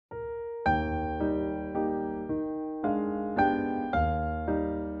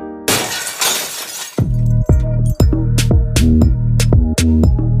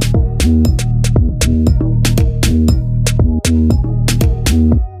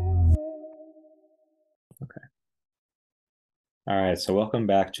All right, so welcome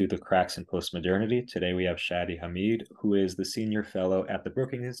back to the Cracks in Postmodernity. Today we have Shadi Hamid, who is the senior fellow at the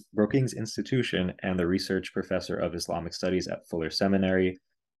Brookings Institution and the research professor of Islamic Studies at Fuller Seminary.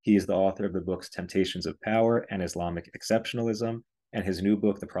 He is the author of the books Temptations of Power and Islamic Exceptionalism, and his new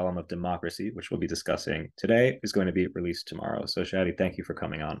book, The Problem of Democracy, which we'll be discussing today, is going to be released tomorrow. So, Shadi, thank you for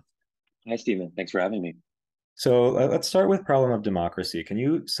coming on. Hi, Stephen. Thanks for having me. So, let's start with Problem of Democracy. Can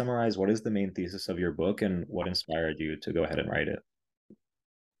you summarize what is the main thesis of your book and what inspired you to go ahead and write it?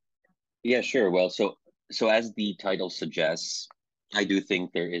 Yeah, sure. Well, as the title suggests, I do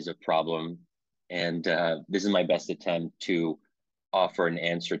think there is a problem, and this is my best attempt to offer an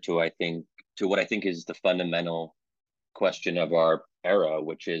answer to what I think is the fundamental question of our era,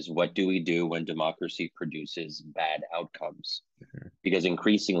 which is what do we do when democracy produces bad outcomes? Mhm. Because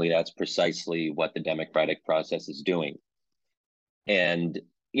increasingly, that's precisely what the democratic process is doing. And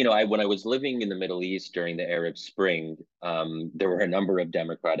when I was living in the Middle East during the Arab Spring, there were a number of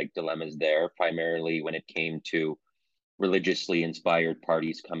democratic dilemmas there, primarily when it came to religiously inspired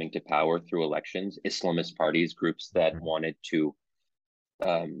parties coming to power through elections, Islamist parties, groups that wanted to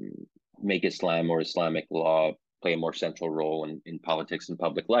um, make Islam or Islamic law play a more central role in politics and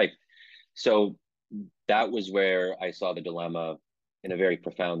public life. So that was where I saw the dilemma in a very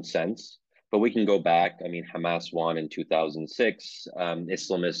profound sense. But we can go back. I mean, Hamas won in 2006.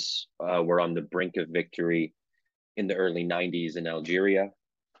 Islamists were on the brink of victory in the early 90s in Algeria.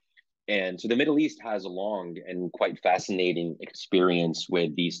 And so the Middle East has a long and quite fascinating experience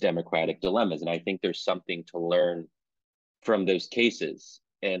with these democratic dilemmas. And I think there's something to learn from those cases.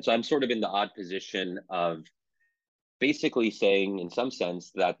 And so I'm sort of in the odd position of basically saying, in some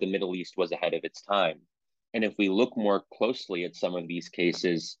sense, that the Middle East was ahead of its time. And if we look more closely at some of these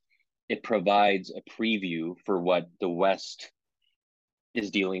cases, it provides a preview for what the West is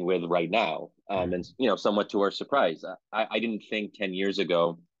dealing with right now. And Mhm. somewhat to our surprise, I didn't think 10 years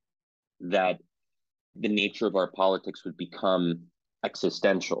ago that the nature of our politics would become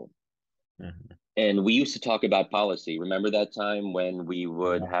existential. Mhm. And we used to talk about policy. Remember that time when we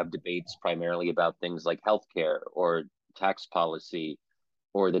would Yeah. have debates primarily about things like healthcare or tax policy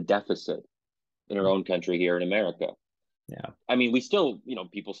or the deficit in our own country here in America? Yeah. I mean, we still,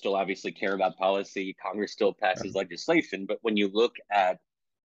 people still obviously care about policy. Congress still passes legislation, but when you look at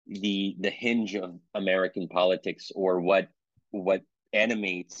the hinge of American politics or what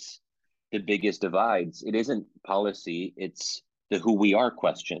animates the biggest divides, it isn't policy, it's the who we are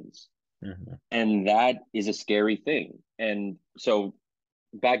questions. Mhm. And that is a scary thing. And so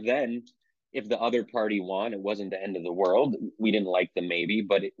back then, if the other party won, it wasn't the end of the world. We didn't like them, maybe,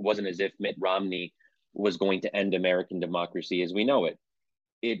 but it wasn't as if Mitt Romney was going to end American democracy as we know it.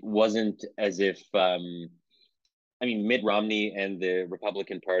 It wasn't as if, I mean, Mitt Romney and the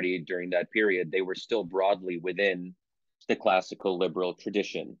Republican Party during that period, they were still broadly within the classical liberal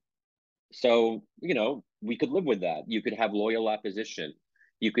tradition. So, we could live with that. You could have loyal opposition.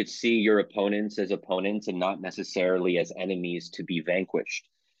 You could see your opponents as opponents and not necessarily as enemies to be vanquished.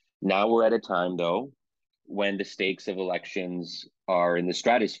 Now we're at a time, though, when the stakes of elections are in the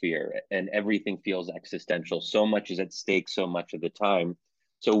stratosphere and everything feels existential. So much is at stake so much of the time.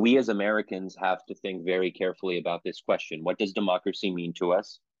 So we as Americans have to think very carefully about this question. What does democracy mean to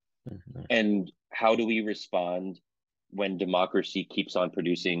us? Mhm. And how do we respond when democracy keeps on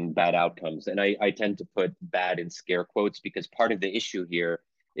producing bad outcomes? And I tend to put bad in scare quotes because part of the issue here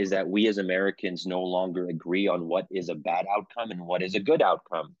is that we as Americans no longer agree on what is a bad outcome and what is a good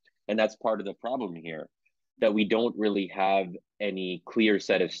outcome. And that's part of the problem here, that we don't really have any clear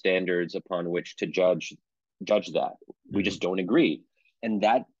set of standards upon which to judge that. We Mhm. just don't agree. And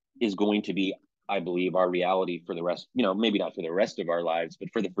that is going to be, I believe, our reality for the rest, maybe not for the rest of our lives,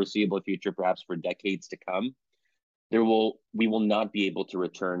 but for the foreseeable future, perhaps for decades to come. We will not be able to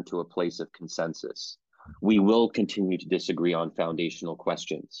return to a place of consensus. We will continue to disagree on foundational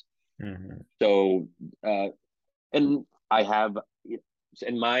questions. Mhm. So, uh, and I have,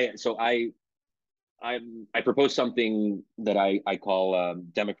 in my, so I propose something that I call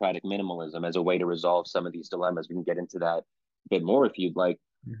democratic minimalism as a way to resolve some of these dilemmas. We can get into that a bit more if you'd like,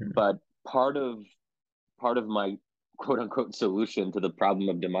 Mhm. but part of my quote unquote solution to the problem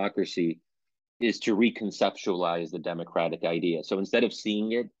of democracy is to reconceptualize the democratic idea. So instead of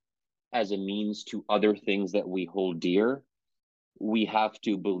seeing it as a means to other things that we hold dear, we have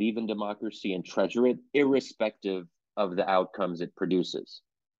to believe in democracy and treasure it, irrespective of the outcomes it produces.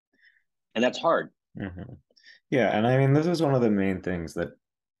 And that's hard. Mhm. Yeah, and I mean, this is one of the main things that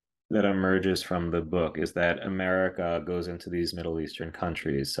emerges from the book is that America goes into these Middle Eastern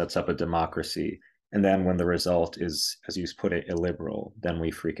countries, sets up a democracy, and then when the result is, as you put it, illiberal, then we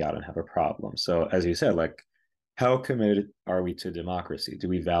freak out and have a problem. So, as you said, like how committed are we to democracy? Do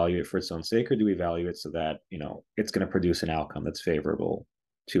we value it for its own sake, or do we value it so that, it's going to produce an outcome that's favorable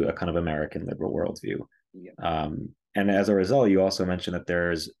to a kind of American liberal worldview? Yeah. And as a result, you also mentioned that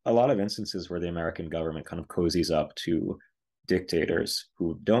there's a lot of instances where the American government kind of cozies up to dictators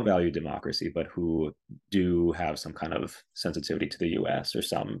who don't value democracy, but who do have some kind of sensitivity to the U.S. or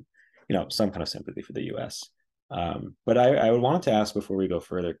some kind of sympathy for the U.S. But I wanted to ask before we go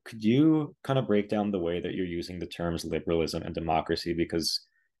further, could you kind of break down the way that you're using the terms liberalism and democracy? Because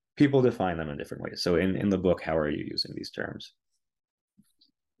people define them in different ways. So in the book, how are you using these terms?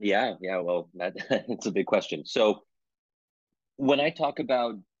 Yeah. Well, that's a big question. So when I talk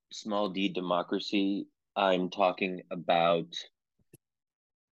about small d democracy, I'm talking about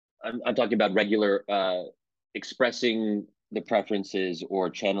I'm talking about regular expressing the preferences or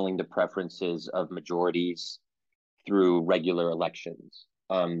channeling the preferences of majorities through regular elections.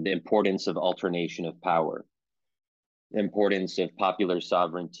 The importance of alternation of power, the importance of popular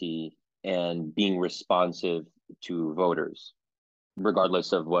sovereignty, and being responsive to voters,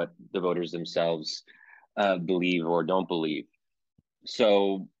 regardless of what the voters themselves believe or don't believe.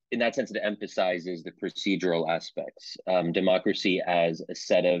 So, in that sense, it emphasizes the procedural aspects, democracy as a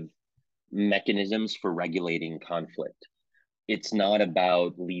set of mechanisms for regulating conflict. It's not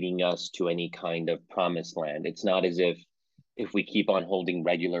about leading us to any kind of promised land. It's not as if we keep on holding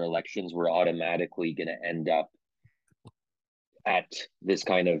regular elections, we're automatically going to end up at this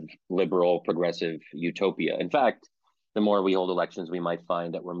kind of liberal progressive utopia. In fact, the more we hold elections, we might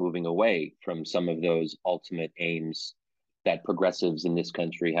find that we're moving away from some of those ultimate aims that progressives in this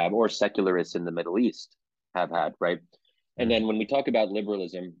country have, or secularists in the Middle East have had, right? And then when we talk about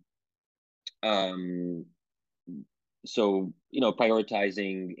liberalism, um, so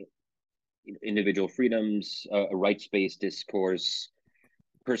prioritizing individual freedoms, a rights-based discourse,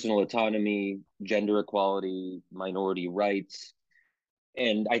 personal autonomy, gender equality, minority rights.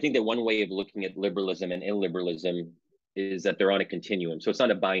 And I think that one way of looking at liberalism and illiberalism is that they're on a continuum. So it's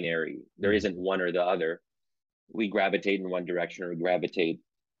not a binary. There isn't one or the other. We gravitate in one direction or we gravitate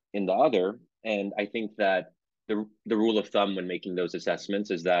in the other. And I think that the rule of thumb when making those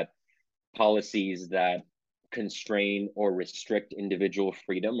assessments is that policies that constrain or restrict individual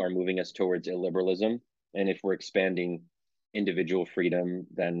freedom are moving us towards illiberalism. And if we're expanding individual freedom,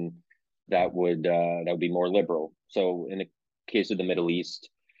 then that would be more liberal. So in the case of the Middle East,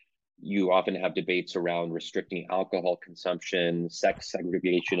 you often have debates around restricting alcohol consumption, sex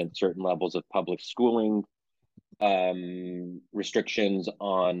segregation at certain levels of public schooling, restrictions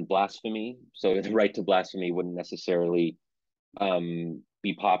on blasphemy. So the right to blasphemy wouldn't necessarily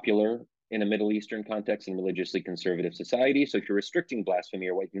be popular in a Middle Eastern context and religiously conservative society. So if you're restricting blasphemy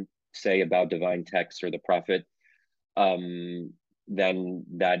or what you can say about divine texts or the prophet, then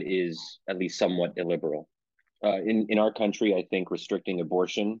that is at least somewhat illiberal. In our country, I think restricting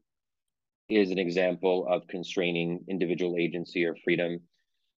abortion is an example of constraining individual agency or freedom.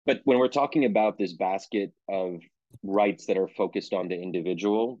 But when we're talking about this basket of rights that are focused on the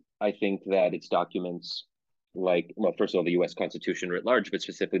individual, I think that it's documents like, well, first of all, the US Constitution writ large, but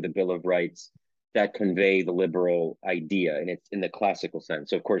specifically the Bill of Rights that convey the liberal idea. And it's in the classical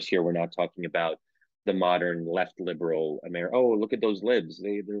sense. So, of course, here we're not talking about the modern left liberal America. Oh, look at those libs.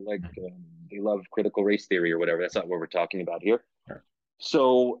 They're like, they love critical race theory or whatever. That's not what we're talking about here.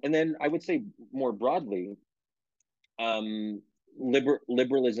 So, and then I would say more broadly,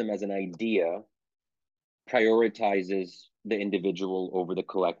 liberalism as an idea prioritizes the individual over the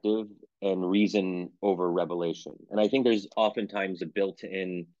collective and reason over revelation. And I think there's oftentimes a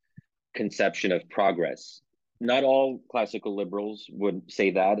built-in conception of progress. Not all classical liberals would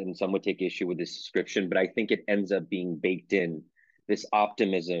say that, and some would take issue with this description, but I think it ends up being baked in, this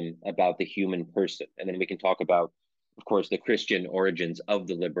optimism about the human person. And then we can talk about, of course, the Christian origins of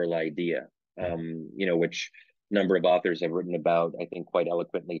the liberal idea, which a number of authors have written about, I think quite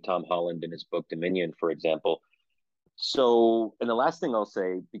eloquently, Tom Holland in his book Dominion, for example. So, and the last thing I'll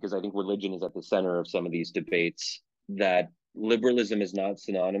say, because I think religion is at the center of some of these debates, that liberalism is not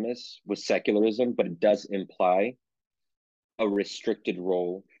synonymous with secularism, but it does imply a restricted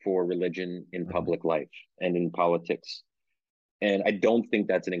role for religion in public life and in politics. And I don't think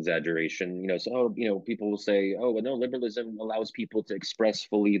that's an exaggeration. People will say, oh, well, no, liberalism allows people to express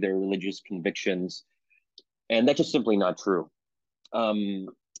fully their religious convictions. And that's just simply not true.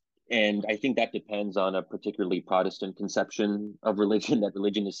 And I think that depends on a particularly Protestant conception of religion, that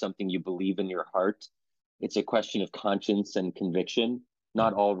religion is something you believe in your heart. It's a question of conscience and conviction.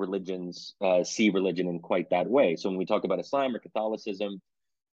 Not all religions see religion in quite that way. So when we talk about Islam or Catholicism,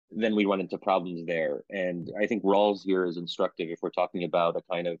 then we run into problems there. And I think Rawls here is instructive if we're talking about a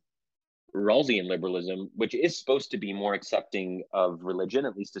kind of Rawlsian liberalism, which is supposed to be more accepting of religion,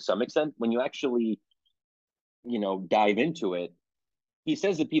 at least to some extent, when you actually, dive into it, he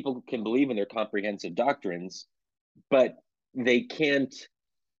says that people can believe in their comprehensive doctrines, but they can't,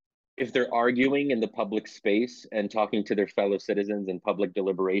 if they're arguing in the public space and talking to their fellow citizens in public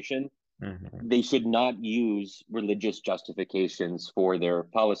deliberation, Hmm. they should not use religious justifications for their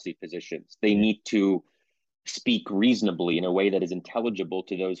policy positions. They Yeah. need to speak reasonably in a way that is intelligible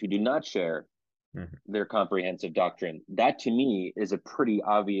to those who do not share Hmm. their comprehensive doctrine. That to me is a pretty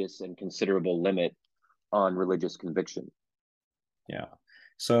obvious and considerable limit on religious conviction. Yeah.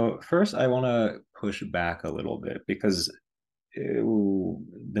 So first, I want to push back a little bit because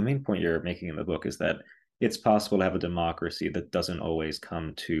the main point you're making in the book is that it's possible to have a democracy that doesn't always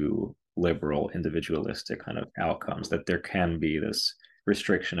come to liberal, individualistic kind of outcomes, that there can be this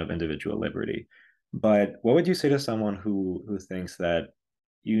restriction of individual liberty. But what would you say to someone who thinks that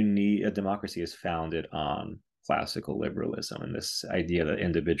you need a democracy is founded on classical liberalism and this idea that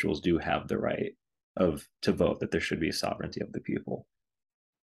individuals do have the right of to vote, that there should be sovereignty of the people?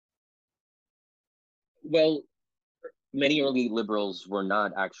 Well, many early liberals were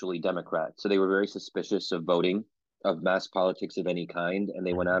not actually Democrats, so they were very suspicious of voting, of mass politics of any kind, and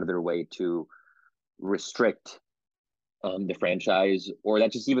they went out Mm-hmm. of their way to restrict the franchise, or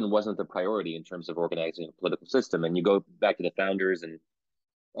that just even wasn't the priority in terms of organizing a political system. And you go back to the founders, and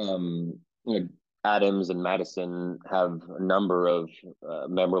um, Adams and Madison have a number of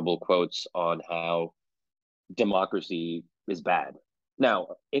memorable quotes on how democracy is bad. Now,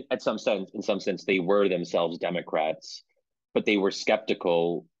 in some sense, they were themselves Democrats, but they were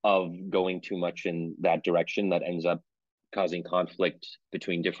skeptical of going too much in that direction. That ends up causing conflict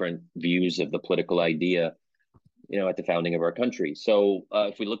between different views of the political idea, at the founding of our country. So,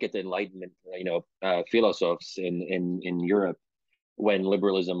 if we look at the Enlightenment, philosophers in Europe, when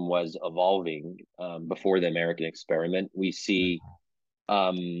liberalism was evolving before the American experiment, we see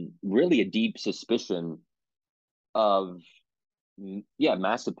really a deep suspicion of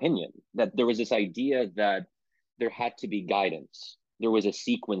mass opinion, that there was this idea that there had to be guidance. There was a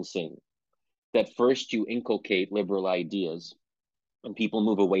sequencing that first you inculcate liberal ideas and people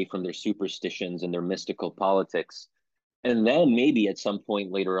move away from their superstitions and their mystical politics. And then maybe at some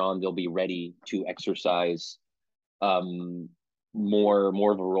point later on, they'll be ready to exercise um, more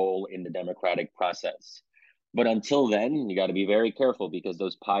of a role in the democratic process. But until then, you got to be very careful because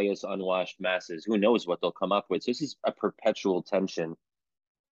those pious, unwashed masses, who knows what they'll come up with. So this is a perpetual tension.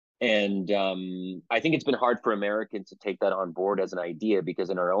 And I think it's been hard for Americans to take that on board as an idea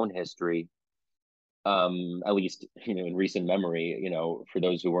because in our own history, at least in recent memory, for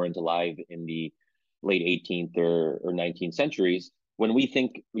those who weren't alive in the late 18th or 19th centuries, when we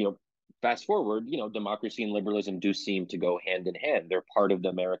think, fast forward, democracy and liberalism do seem to go hand in hand. They're part of the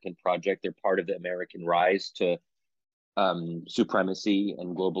American project. They're part of the American rise to supremacy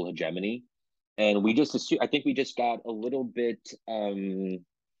and global hegemony. And we just assume, I think we just got a little bit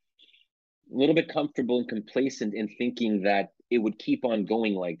comfortable and complacent in thinking that it would keep on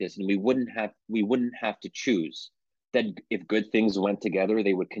going like this, and we wouldn't have to choose, that if good things went together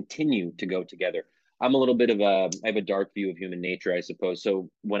they would continue to go together. I'm a little bit of a I have a dark view of human nature, I suppose. So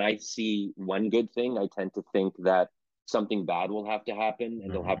when I see one good thing, I tend to think that something bad will have to happen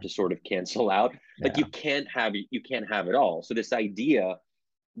and they'll have Mm-hmm. to sort of cancel out. Like Yeah. you can't have it all. So this idea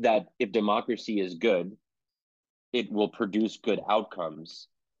that if democracy is good, it will produce good outcomes,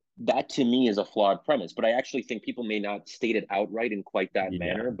 that to me is a flawed premise. But I actually think people may not state it outright in quite that Yeah.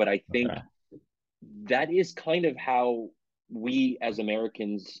 manner. But I think Okay. that is kind of how we as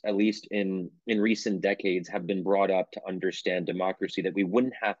Americans, at least in recent decades, have been brought up to understand democracy, that we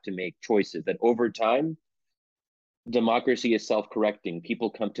wouldn't have to make choices, that over time democracy is self-correcting, people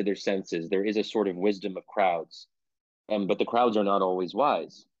come to their senses, there is a sort of wisdom of crowds, but the crowds are not always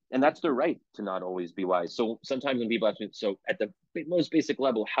wise, and that's their right to not always be wise. So sometimes when people ask me, so at the most basic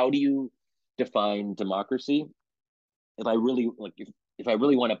level, how do you define democracy? If I really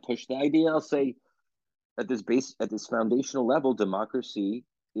want to push the idea, I'll say at this foundational level, democracy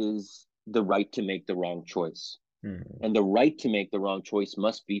is the right to make the wrong choice, Hmm. and the right to make the wrong choice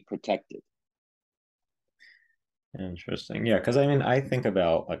must be protected. Interesting. Yeah, because I mean, I think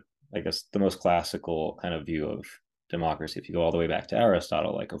about like I guess the most classical kind of view of democracy. If you go all the way back to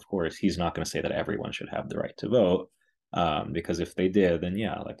Aristotle, like of course he's not going to say that everyone should have the right to vote, because if they did, then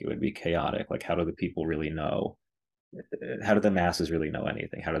yeah, like it would be chaotic. Like how do the people really know? How do the masses really know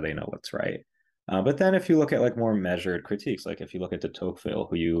anything? How do they know what's right? But then if you look at like more measured critiques, like if you look at de Tocqueville,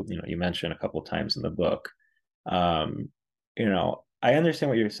 who you mentioned a couple of times in the book, I understand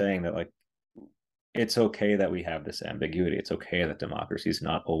what you're saying that like it's okay that we have this ambiguity. It's okay that democracy is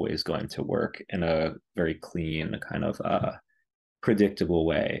not always going to work in a very clean kind of predictable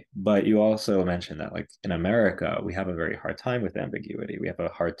way. But you also mentioned that, like in America, we have a very hard time with ambiguity. We have a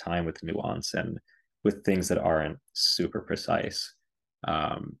hard time with nuance and with things that aren't super precise,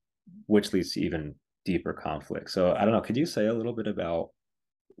 um, which leads to even deeper conflict. So I don't know. Could you say a little bit about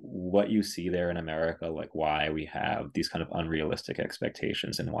what you see there in America, like why we have these kind of unrealistic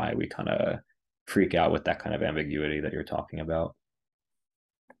expectations and why we kind of freak out with that kind of ambiguity that you're talking about?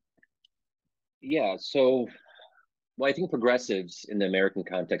 Yeah, so well, I think progressives in the American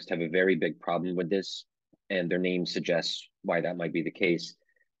context have a very big problem with this, and their name suggests why that might be the case.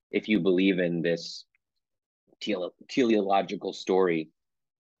 If you believe in this teleological story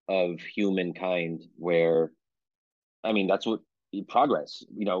of humankind, where I mean, that's what progress,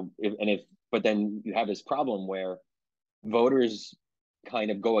 but then you have this problem where voters kind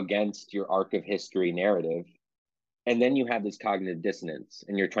of go against your arc of history narrative, and then you have this cognitive dissonance,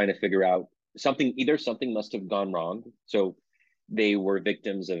 and you're trying to figure out either something must have gone wrong. So they were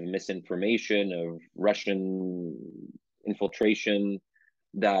victims of misinformation, of Russian infiltration,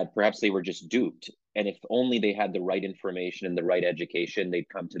 that perhaps they were just duped. And if only they had the right information and the right education, they'd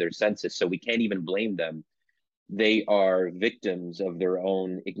come to their senses. So we can't even blame them. They are victims of their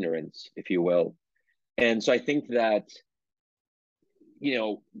own ignorance, if you will. And so I think that,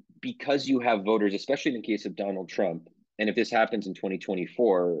 because you have voters, especially in the case of Donald Trump, and if this happens in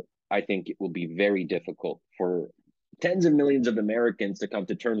 2024, I think it will be very difficult for tens of millions of Americans to come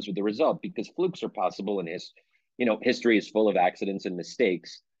to terms with the result, because flukes are possible, and history is full of accidents and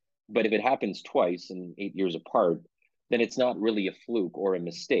mistakes. But if it happens twice and 8 years apart, then it's not really a fluke or a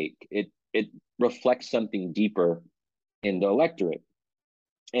mistake. It reflects something deeper in the electorate.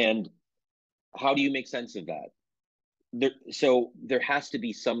 And how do you make sense of that? So there has to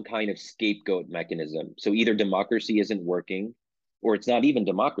be some kind of scapegoat mechanism. So either democracy isn't working, or it's not even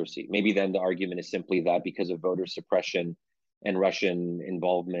democracy. Maybe then the argument is simply that because of voter suppression and Russian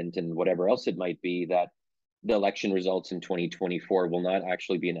involvement and whatever else it might be, that the election results in 2024 will not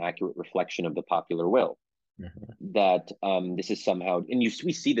actually be an accurate reflection of the popular will. Mm-hmm. That this is somehow, and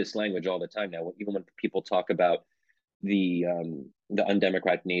we see this language all the time now, even when people talk about the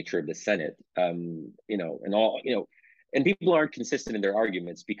undemocratic nature of the Senate, and people aren't consistent in their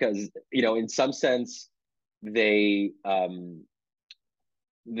arguments because, in some sense, they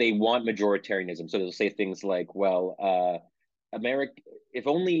want majoritarianism. So they'll say things like, well, if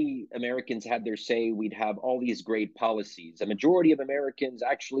only Americans had their say, we'd have all these great policies. A majority of Americans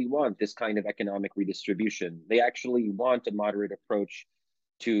actually want this kind of economic redistribution. They actually want a moderate approach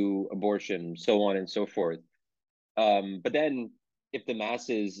to abortion, so on and so forth. But then if the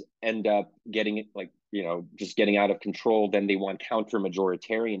masses end up getting it, just getting out of control, then they want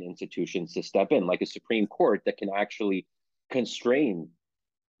counter-majoritarian institutions to step in, like a Supreme Court that can actually constrain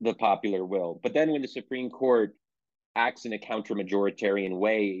the popular will. But then when the Supreme Court acts in a counter-majoritarian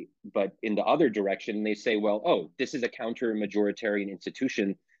way, but in the other direction, they say, well, oh, this is a counter-majoritarian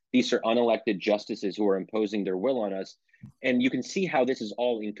institution. These are unelected justices who are imposing their will on us. And you can see how this is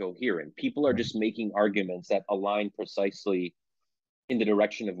all incoherent. People are just making arguments that align precisely in the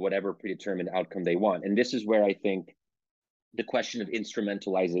direction of whatever predetermined outcome they want. And this is where I think the question of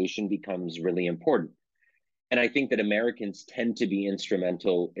instrumentalization becomes really important. And I think that Americans tend to be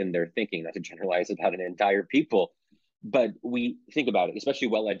instrumental in their thinking, not to generalize about an entire people, but we think about it, especially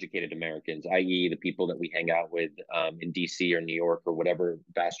well-educated Americans, i.e. the people that we hang out with in DC or New York or whatever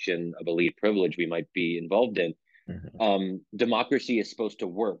bastion of elite privilege we might be involved in. Mm-hmm. Democracy is supposed to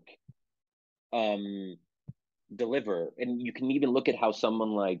work, deliver. And you can even look at how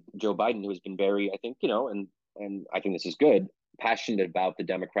someone like Joe Biden, who has been very, I think, and I think this is good, passionate about the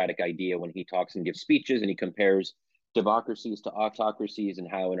democratic idea when he talks and gives speeches, and he compares democracies to autocracies and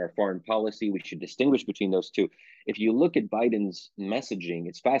how in our foreign policy we should distinguish between those two. If you look at Biden's messaging,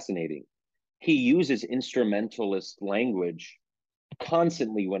 it's fascinating. He uses instrumentalist language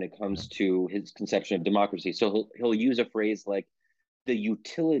constantly when it comes to his conception of democracy. So he'll use a phrase like the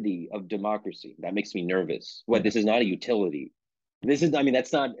utility of democracy. That makes me nervous. What, this is not a utility.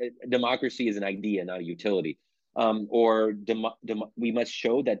 That's not, democracy is an idea, not a utility. We must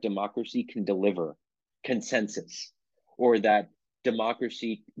show that democracy can deliver consensus, or that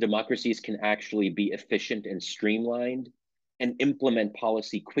democracies can actually be efficient and streamlined and implement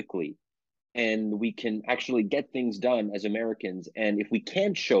policy quickly. And we can actually get things done as Americans. And if we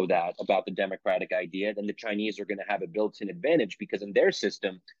can't show that about the democratic idea, then the Chinese are going to have a built-in advantage, because in their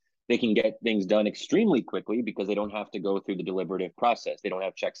system, they can get things done extremely quickly because they don't have to go through the deliberative process. They don't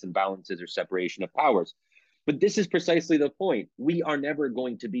have checks and balances or separation of powers. But this is precisely the point. We are never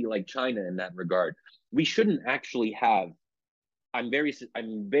going to be like China in that regard. We shouldn't actually have. I'm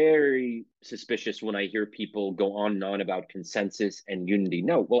very suspicious when I hear people go on and on about consensus and unity.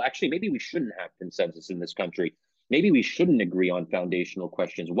 No, well, actually, maybe we shouldn't have consensus in this country. Maybe we shouldn't agree on foundational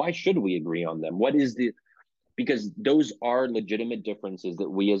questions. Why should we agree on them? What is the because those are legitimate differences that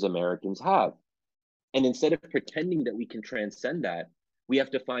we as Americans have. And instead of pretending that we can transcend that, we have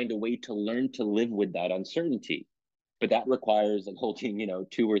to find a way to learn to live with that uncertainty. But that requires like holding,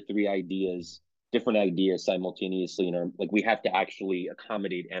 two or three ideas, different ideas simultaneously. Like we have to actually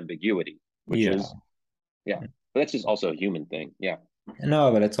accommodate ambiguity, which Yeah. is, yeah. But that's just also a human thing. Yeah.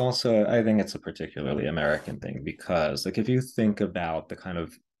 No, but it's also, I think it's a particularly American thing because, like, if you think about the kind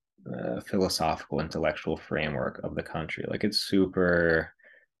of philosophical, intellectual framework of the country, like, it's super,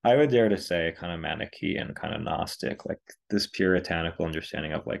 I would dare to say, kind of Manichaean, kind of Gnostic, like this puritanical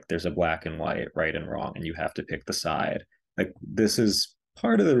understanding of like there's a black and white, right and wrong, and you have to pick the side. Like, this is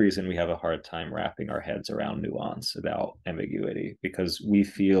part of the reason we have a hard time wrapping our heads around nuance about ambiguity because we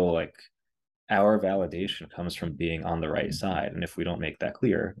feel like our validation comes from being on the right side. And if we don't make that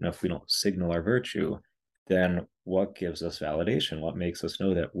clear, and if we don't signal our virtue, then what gives us validation? What makes us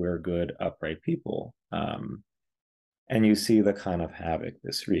know that we're good, upright people? And you see the kind of havoc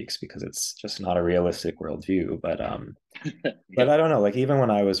this wreaks because it's just not a realistic worldview. But Yeah. I don't know. Like even when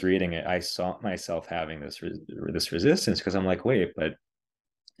I was reading it, I saw myself having this resistance because I'm like, wait, but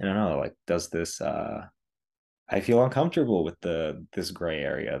I don't know. Like, does this I feel uncomfortable with this gray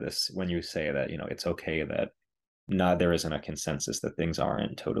area. This when you say that it's okay that not there isn't a consensus that things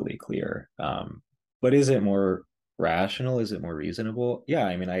aren't totally clear. But is it more rational? Is it more reasonable? Yeah,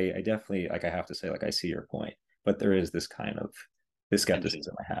 I mean, I definitely like I have to say like I see your point, but there is this kind of this Tension.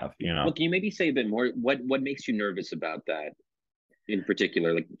 skepticism I have. Well, can you maybe say a bit more? What makes you nervous about that in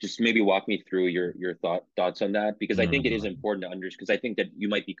particular? Like, just maybe walk me through your thoughts on that because I think it is Mm. important to understand. Because I think that you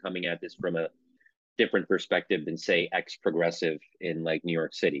might be coming at this from a different perspective than say ex progressive in like New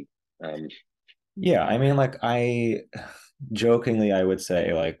York City. Um, Yeah, I mean, like I jokingly I would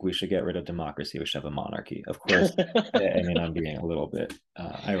say like we should get rid of democracy, we should have a monarchy. Of course, I mean I'm being a little bit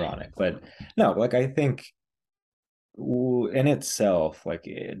ironic, but no, like I think in itself, like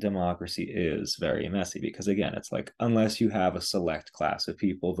democracy is very messy because again, it's like unless you have a select class of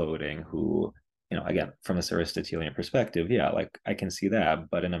people voting who, again, from this Aristotelian perspective, yeah, like I can see that.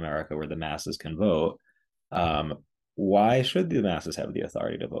 But in America, where the masses can vote, um, why should the masses have the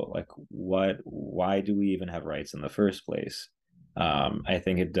authority to vote? Like, why do we even have rights in the first place? I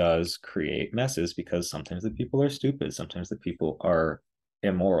think it does create messes because sometimes the people are stupid, sometimes the people are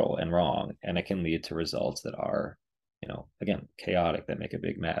immoral and wrong, and it can lead to results that are again, chaotic that make a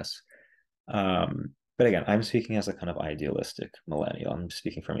big mess. But again, I'm speaking as a kind of idealistic millennial. I'm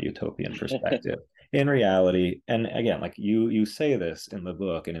speaking from a utopian perspective. In reality, and again, like you say this in the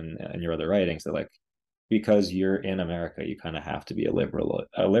book and in your other writings that like because you're in America, you kind of have to be a liberal,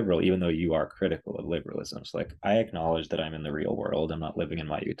 even though you are critical of liberalism. So like I acknowledge that I'm in the real world. I'm not living in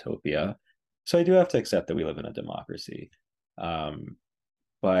my utopia. So I do have to accept that we live in a democracy.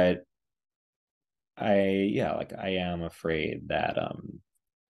 But yeah, like I am afraid that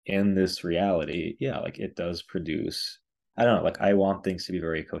in this reality, yeah, like it does produce I don't know, like I want things to be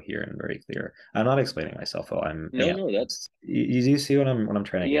very coherent and very clear. I'm not explaining myself well. I'm no, again, no, that you see what I'm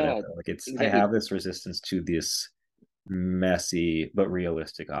trying to get at yeah, though? Like it's I exactly. have this resistance to this messy but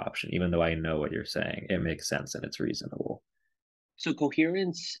realistic option, even though I know what you're saying. It makes sense and it's reasonable. So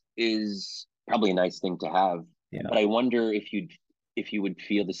coherence is probably a nice thing to have, Yeah. but I wonder if you would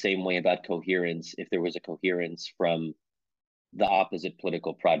feel the same way about coherence if there was a coherence from the opposite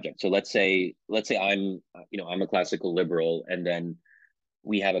political project. So let's say I'm a classical liberal, and then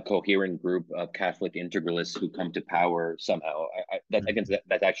we have a coherent group of Catholic integralists who come to power somehow. I think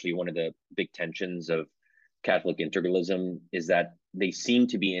that's actually one of the big tensions of Catholic integralism is that they seem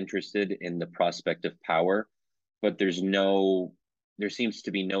to be interested in the prospect of power, but there seems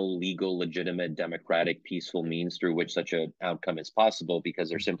to be no legal, legitimate, democratic, peaceful means through which such an outcome is possible because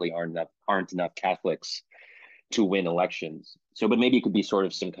there simply aren't enough Catholics to win elections. So, but maybe it could be sort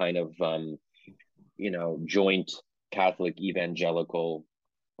of some kind of joint Catholic evangelical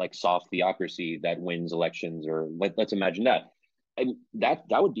like soft theocracy that wins elections, or let's imagine that. And that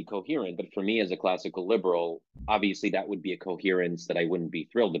would be coherent, but for me as a classical liberal, obviously that would be a coherence that I wouldn't be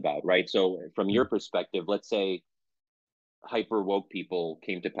thrilled about, right? So from your perspective, let's say hyper woke people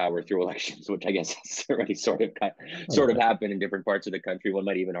came to power through elections, which I guess has already sort of happened in different parts of the country. One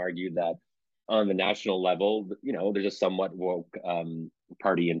might even argue that on the national level, there's a somewhat woke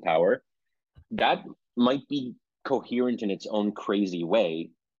party in power. That might be coherent in its own crazy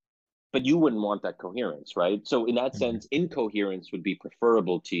way, but you wouldn't want that coherence, right? So in that Mhm. sense, incoherence would be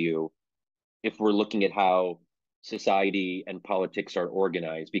preferable to you if we're looking at how society and politics are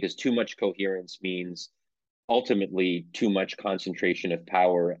organized, because too much coherence means ultimately too much concentration of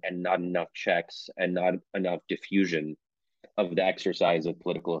power and not enough checks and not enough diffusion of the exercise of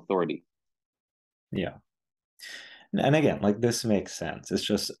political authority. Yeah. And again, like this makes sense. It's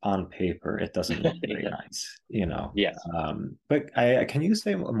just on paper, it doesn't look very Yeah. nice, you know. Yes. But can you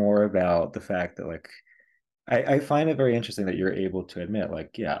say more about the fact that like I find it very interesting that you're able to admit,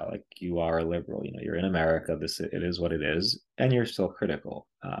 like, yeah, like you are a liberal, you know, you're in America, this it is what it is, and you're still critical.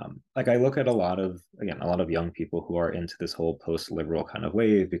 Like I look at a lot of young people who are into this whole post-liberal kind of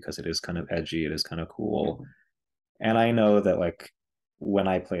wave because it is kind of edgy, it is kind of cool. And I know that like when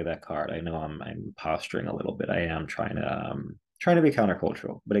I play that card, I know I'm posturing a little bit. I am trying to be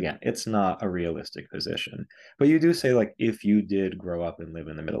countercultural. But again, it's not a realistic position. But you do say like if you did grow up and live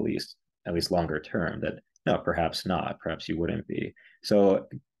in the Middle East, at least longer term, that no, perhaps not. Perhaps you wouldn't be. So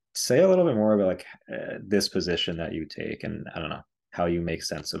say a little bit more about like this position that you take, and I don't know how you make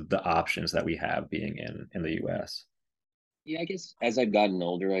sense of the options that we have being in the U.S. Yeah, I guess as I've gotten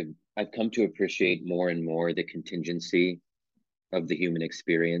older, I've come to appreciate more and more the contingency of the human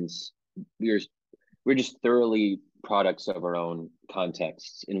experience. We're we're just thoroughly products of our own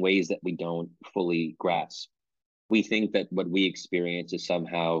contexts in ways that we don't fully grasp. We think that what we experience is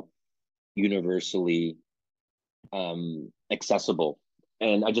somehow universally accessible,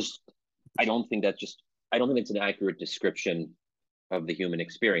 and I don't think that's just I don't think it's an accurate description of the human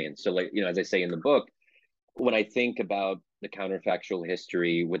experience. So, like as I say in the book, when I think about the counterfactual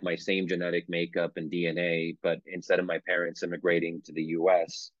history with my same genetic makeup and DNA, but instead of my parents immigrating to the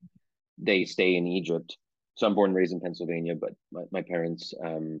US, they stay in Egypt. So I'm born and raised in Pennsylvania, but my parents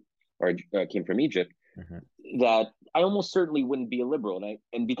came from Egypt. Mm-hmm. That I almost certainly wouldn't be a liberal,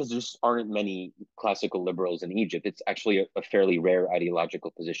 and because there just aren't many classical liberals in Egypt, it's actually a fairly rare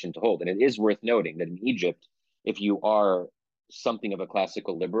ideological position to hold. And it is worth noting that in Egypt, if you are something of a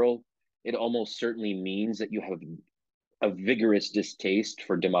classical liberal, it almost certainly means that you have a vigorous distaste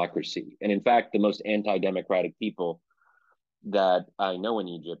for democracy. And in fact, the most anti-democratic people that I know in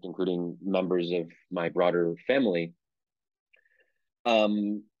Egypt, including members of my broader family,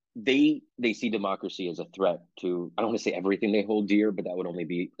 um, they see democracy as a threat to, I don't want to say everything they hold dear, but that would only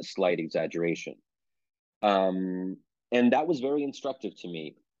be a slight exaggeration. Um, and that was very instructive to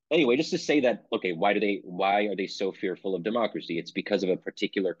me. Anyway, just to say that, okay, why are they so fearful of democracy? It's because of a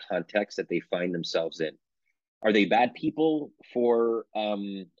particular context that they find themselves in. Are they bad people for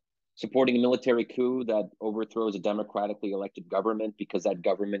supporting a military coup that overthrows a democratically elected government because that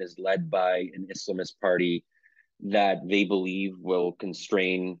government is led by an Islamist party that they believe will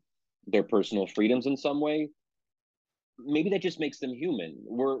constrain their personal freedoms in some way? Maybe that just makes them human.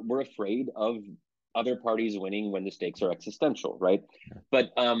 We're afraid of other parties winning when the stakes are existential, right?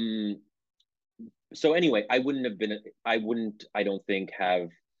 But so anyway, I wouldn't, I don't think, have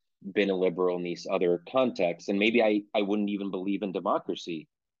been a liberal in these other contexts. And maybe I wouldn't even believe in democracy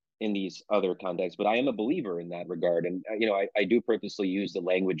in these other contexts, but I am a believer in that regard. And, I do purposely use the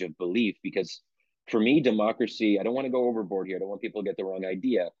language of belief because for me, democracy, I don't want to go overboard here. I don't want people to get the wrong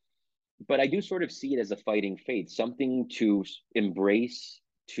idea, but I do sort of see it as a fighting faith, something to embrace,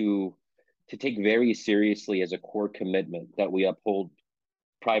 to to take very seriously as a core commitment that we uphold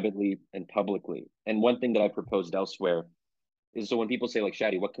privately and publicly. And one thing that I proposed elsewhere is, so when people say like,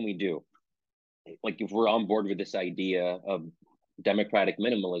 Shadi, what can we do? Like if we're on board with this idea of democratic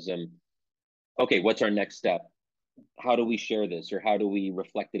minimalism, okay, what's our next step? How do we share this, or how do we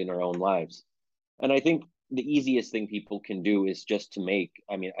reflect it in our own lives? And I think the easiest thing people can do is just to make,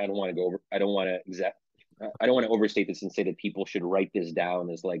 I mean, I don't want to overstate this and say that people should write this down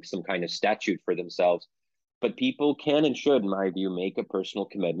as like some kind of statute for themselves, but people can and should, in my view, make a personal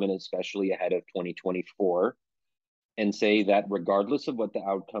commitment, especially ahead of 2024, and say that regardless of what the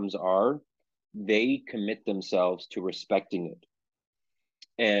outcomes are, they commit themselves to respecting it.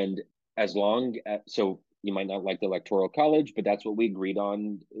 And as long as, so you might not like the electoral college, but that's what we agreed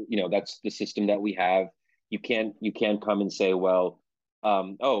on. That's the system that we have. You can't come and say, well,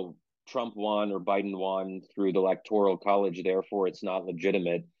 oh, Trump won or Biden won through the electoral college, therefore it's not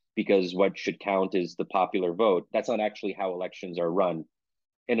legitimate because what should count is the popular vote. That's not actually how elections are run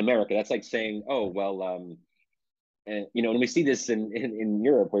in America. That's like saying, oh, well, and we see this in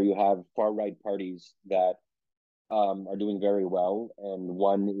Europe where you have far right parties that are doing very well, and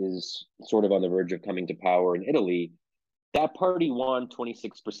one is sort of on the verge of coming to power in Italy. That party won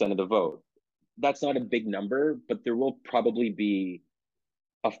 26% of the vote. That's not a big number, but there will probably be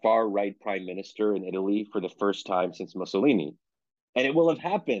a far right prime minister in Italy for the first time since Mussolini. And it will have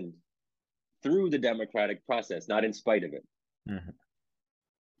happened through the democratic process, not in spite of it. Mhm.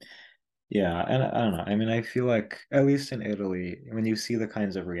 Yeah, and I don't know. I mean, I feel like at least in Italy, when you see the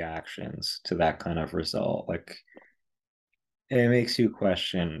kinds of reactions to that kind of result, like it makes you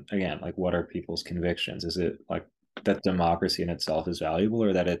question again, like what are people's convictions? Is it like that democracy in itself is valuable,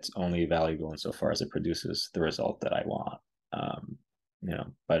 or that it's only valuable insofar as it produces the result that I want? Um,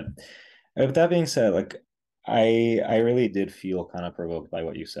 but with that being said, like I really did feel kind of provoked by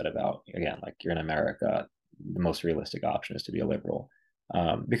what you said about again, like you're in America, the most realistic option is to be a liberal.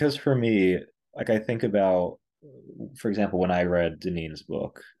 Because for me, like I think about, for example, when I read Deneen's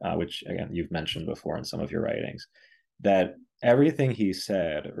book, which again you've mentioned before in some of your writings, that everything he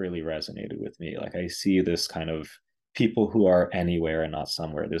said really resonated with me. Like I see this kind of people who are anywhere and not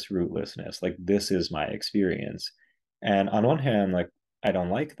somewhere, this rootlessness. Like this is my experience. And on one hand, like I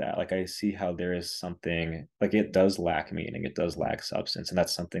don't like that. Like I see how there is something like it does lack meaning, it does lack substance, and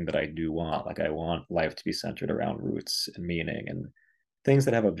that's something that I do want. Like I want life to be centered around roots and meaning and things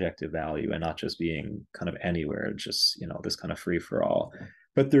that have objective value and not just being kind of anywhere, just this kind of free for all.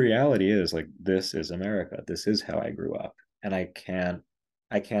 But the reality is like this is America. This is how I grew up. And I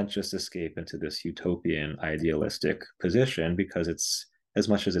can't just escape into this utopian idealistic position because it's as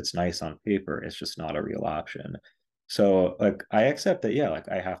much as it's nice on paper, it's just not a real option. So like I accept that, yeah, like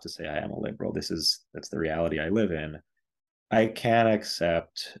I have to say I am a liberal. That's the reality I live in. I can't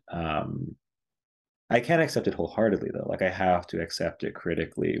accept I can't accept it wholeheartedly though. Like I have to accept it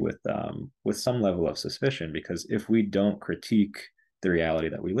critically with some level of suspicion, because if we don't critique the reality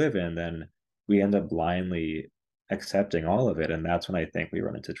that we live in, then we end up blindly accepting all of it. And that's when I think we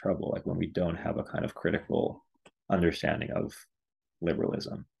run into trouble, like when we don't have a kind of critical understanding of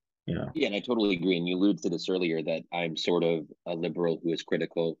liberalism, you know? Yeah, and I totally agree. And you alluded to this earlier that I'm sort of a liberal who is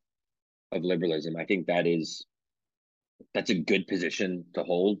critical of liberalism. I think that's a good position to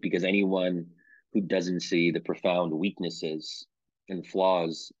hold because anyone who doesn't see the profound weaknesses and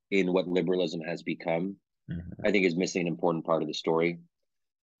flaws in what liberalism has become, Mm-hmm. I think is missing an important part of the story.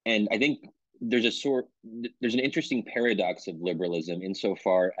 And I think there's an interesting paradox of liberalism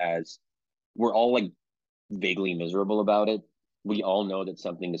insofar as we're all like vaguely miserable about it. We all know that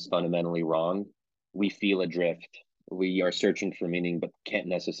something is fundamentally wrong. We feel adrift. We are searching for meaning but can't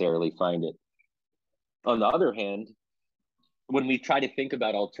necessarily find it. On the other hand, when we try to think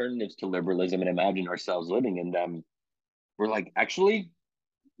about alternatives to liberalism and imagine ourselves living in them, we're like, actually,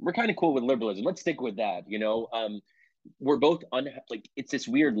 we're kind of cool with liberalism. Let's stick with that. We're both like it's this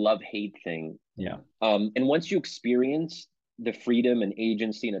weird love hate thing. Yeah. And once you experience the freedom and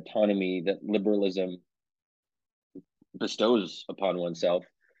agency and autonomy that liberalism bestows upon oneself,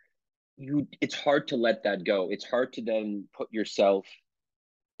 it's hard to let that go. It's hard to then put yourself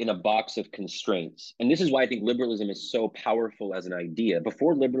in a box of constraints. And this is why I think liberalism is so powerful as an idea.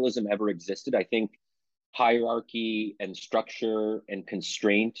 Before liberalism ever existed, I think hierarchy and structure and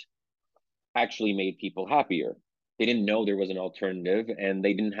constraint actually made people happier. They didn't know there was an alternative and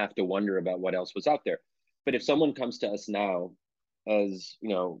they didn't have to wonder about what else was out there. But if someone comes to us now as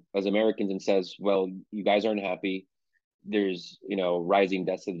Americans and says, well, you guys aren't happy, there's rising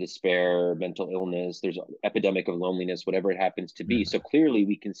deaths of despair, mental illness, there's an epidemic of loneliness, whatever it happens to be, Mm-hmm. so clearly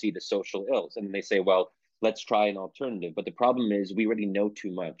we can see the social ills, and they say, well, let's try an alternative. But the problem is we already know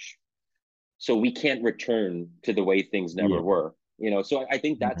too much, so we can't return to the way things never Yeah. were. So I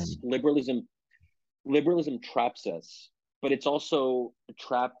think that's Mm-hmm. liberalism traps us, but it's also a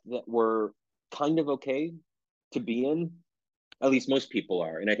trap that we're kind of okay to be in. At least most people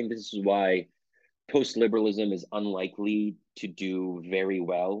are, and I think this is why post-liberalism is unlikely to do very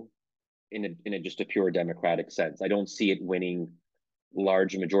well in a just a pure democratic sense. I don't see it winning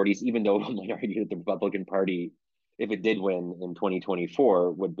large majorities, even though one might argue that the Republican Party, if it did win in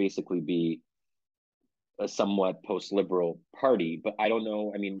 2024, would basically be a somewhat post-liberal party. But I don't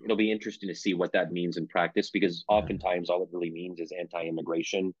know. I mean, it'll be interesting to see what that means in practice, because Mm-hmm. oftentimes all it really means is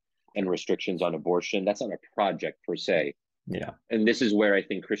anti-immigration and restrictions on abortion. That's not a project per se. Yeah. And this is where I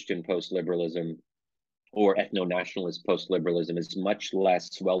think Christian post-liberalism or ethno-nationalist post-liberalism is much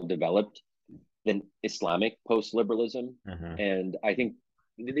less well developed than Islamic post-liberalism. Mm-hmm. And I think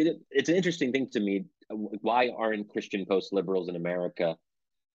it's an interesting thing to me. Why aren't Christian post-liberals in America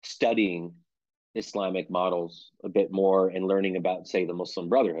studying Islamic models a bit more and learning about, say, the Muslim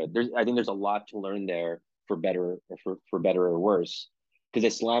Brotherhood? I think there's a lot to learn there for better or for better or worse.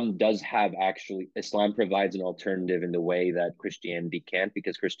 Because Islam provides an alternative in the way that Christianity can't,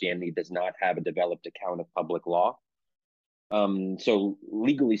 because Christianity does not have a developed account of public law. So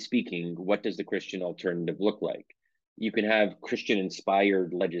legally speaking, what does the Christian alternative look like? You can have Christian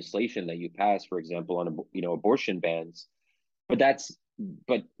inspired legislation that you pass, for example, on abortion bans, but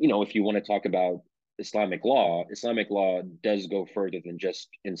but if you want to talk about Islamic law does go further than just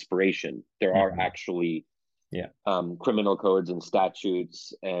inspiration. There are Mhm. actually Yeah. criminal codes and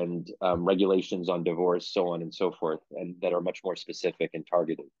statutes and regulations on divorce, so on and so forth, and that are much more specific and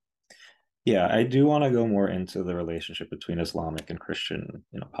targeted. Yeah, I do want to go more into the relationship between Islamic and Christian,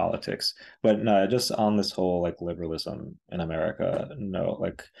 politics. But no, just on this whole like liberalism in America, no,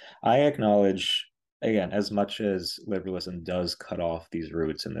 like I acknowledge again, as much as liberalism does cut off these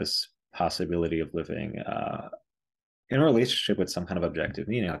roots and this possibility of living in a relationship with some kind of objective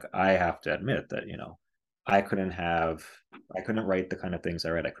meaning, like I have to admit that, I couldn't have I couldn't write the kind of things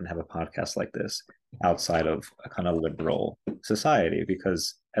I write. I couldn't have a podcast like this outside of a kind of liberal society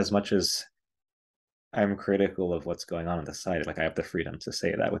because as much as I'm critical of what's going on in the site. Like I have the freedom to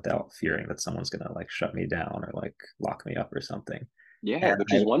say that without fearing that someone's gonna like shut me down or like lock me up or something. Yeah, And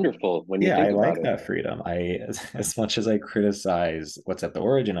which is wonderful when you yeah, I think about like it. that freedom. As much as I criticize what's at the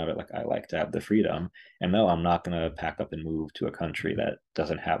origin of it, like I like to have the freedom. And no, I'm not gonna pack up and move to a country that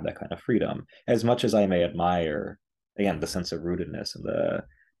doesn't have that kind of freedom. As much as I may admire, again, the sense of rootedness and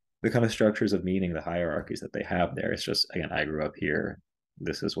the kind of structures of meaning, the hierarchies that they have there. It's just again, I grew up here.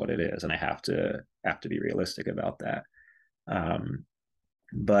 This is what it is, and I have to be realistic about that.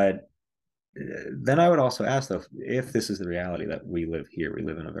 But then I would also ask though, if this is the reality that we live here, we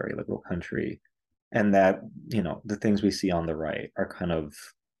live in a very liberal country, and that the things we see on the right are kind of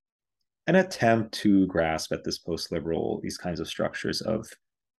an attempt to grasp at this post-liberal, these kinds of structures of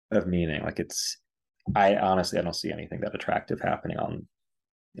meaning. Like I honestly I don't see anything that attractive happening on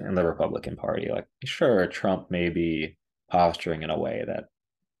in the Republican Party. Like, sure, Trump may be posturing in a way that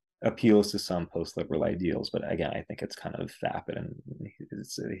appeals to some post-liberal ideals, but again, I think it's kind of vapid and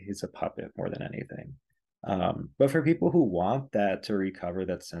he's a puppet more than anything. But for people who want that to recover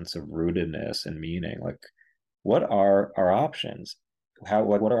that sense of rootedness and meaning, like, what are our options?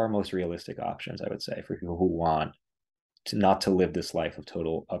 What are our most realistic options? I would say for people who want to not to live this life of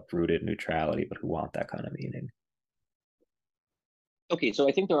total uprooted neutrality, but who want that kind of meaning. Okay, so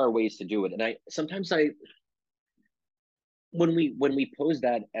I think there are ways to do it, and I sometimes I when we pose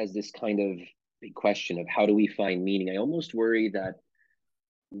that as this kind of big question of how do we find meaning, I almost worry that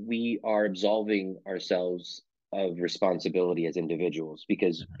we are absolving ourselves of responsibility as individuals,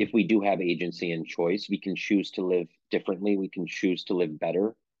 because Mm-hmm. if we do have agency and choice, we can choose to live differently, we can choose to live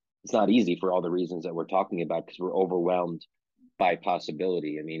better. It's not easy for all the reasons that we're talking about because we're overwhelmed by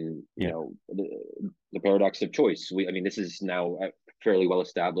possibility. I mean, Yeah. the paradox of choice. I mean, this is now fairly well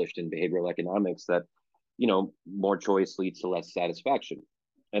established in behavioral economics that, more choice leads to less satisfaction.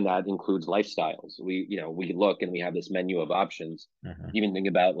 And that includes lifestyles. We look and we have this menu of options. Mm-hmm. Even think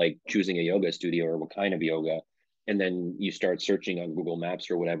about like choosing a yoga studio or what kind of yoga. And then you start searching on Google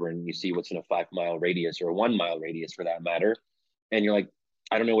Maps or whatever, and you see what's in a 5 mile radius or a 1 mile radius for that matter. And you're like,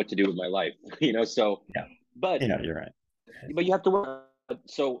 I don't know what to do with my life, So, Yeah. but Yeah, you're right. you have to work.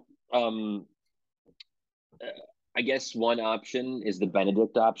 So, I guess one option is the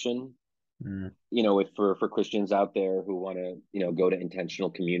Benedict option. Mm, If for Christians out there who want to, go to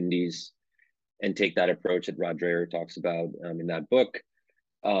intentional communities and take that approach that Rod Dreher talks about in that book.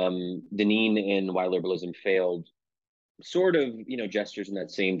 Deneen in Why Liberalism Failed sort of, gestures in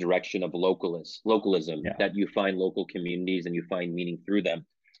that same direction of localism, yeah. that you find local communities and you find meaning through them.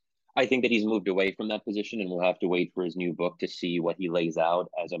 I think that he's moved away from that position, and we'll have to wait for his new book to see what he lays out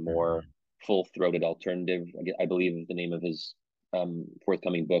as a more Mm-hmm. full-throated alternative. I believe the name of his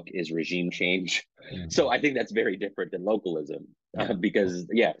forthcoming book is Regime Change. So Mm-hmm. I think that's very different than localism, Yeah. because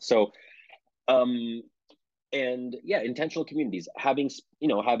yeah. So um, and yeah, intentional communities. Having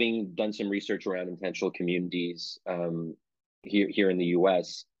done some research around intentional communities here in the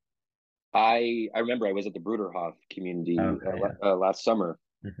U.S., I remember I was at the Bruderhof community Okay. Yeah. last summer,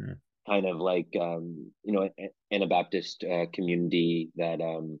 Mm-hmm. kind of like Anabaptist community that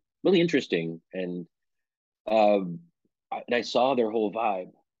really interesting, and I saw their whole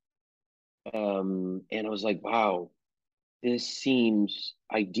vibe, and I was like, wow, this seems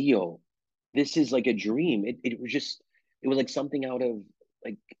ideal. This is like a dream. It was like something out of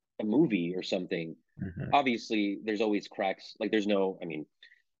like a movie or something. Mm-hmm. Obviously, there's always cracks. Like there's no, I mean,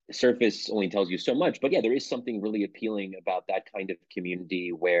 the surface only tells you so much, but yeah, there is something really appealing about that kind of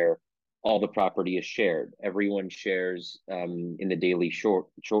community where all the property is shared. Everyone shares in the daily chores.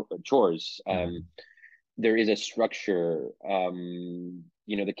 Mm-hmm. There is a structure.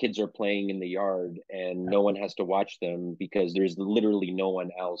 The kids are playing in the yard and no one has to watch them because there's literally no one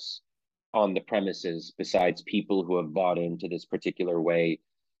else on the premises besides people who have bought into this particular way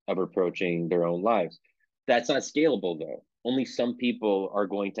of approaching their own lives. That's not scalable though. Only some people are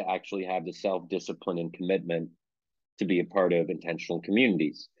going to actually have the self discipline and commitment to be a part of intentional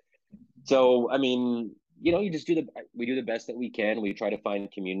communities. So, I mean, you just we do the best that we can. We try to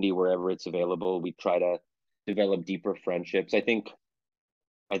find community wherever it's available. We try to develop deeper friendships. I think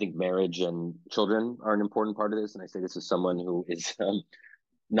marriage and children are an important part of this. And I say this as someone who is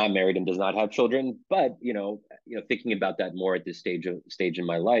not married and does not have children, but thinking about that more at this stage in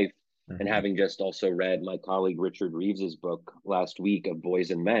my life, and Mm-hmm. having just also read my colleague Richard Reeves's book last week of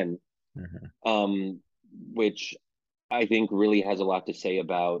Boys and Men, Mm-hmm. um, which I think really has a lot to say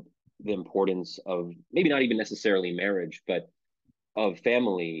about the importance of maybe not even necessarily marriage, but of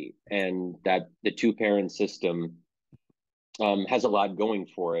family, and that the two-parent system has a lot going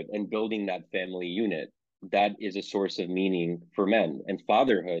for it, and building that family unit, that is a source of meaning for men. And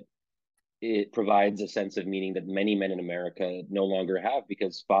fatherhood, it provides a sense of meaning that many men in America no longer have,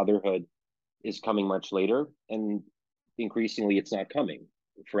 because fatherhood is coming much later, and increasingly it's not coming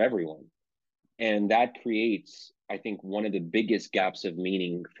for everyone. And that creates, I think, one of the biggest gaps of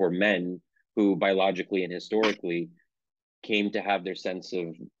meaning for men who biologically and historically came to have their sense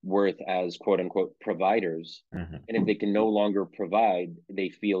of worth as quote unquote providers. Mm-hmm. And if they can no longer provide, they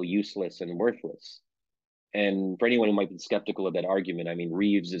feel useless and worthless. And for anyone who might be skeptical of that argument, I mean,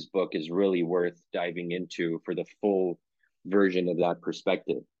 Reeves's book is really worth diving into for the full version of that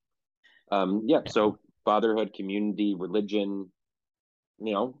perspective. Yeah, so fatherhood, community, religion,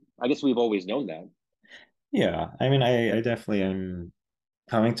 I guess we've always known that. Yeah, I mean, I definitely am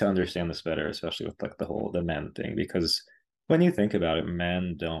coming to understand this better, especially with like the men thing, because when you think about it,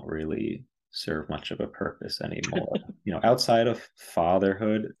 men don't really serve much of a purpose anymore. Outside of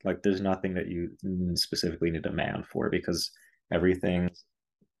fatherhood, like there's nothing that you specifically need a man for, because everything,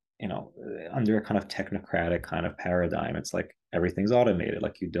 under a kind of technocratic kind of paradigm, it's like everything's automated.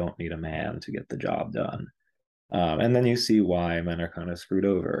 Like you don't need a man to get the job done. And then you see why men are kind of screwed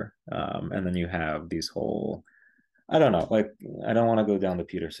over. And then you have these whole, I don't know, like I don't want to go down the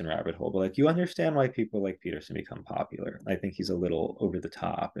Peterson rabbit hole, but like you understand why people like Peterson become popular. I think he's a little over the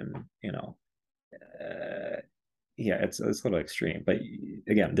top, and uh, yeah, it's a little extreme. But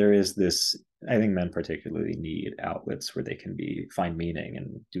again, there is this. I think men particularly need outlets where they can find meaning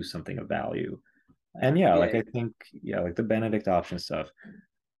and do something of value. And yeah, like Yeah, I think like the Benedict option stuff.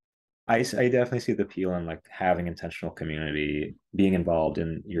 I definitely see the appeal in like having intentional community, being involved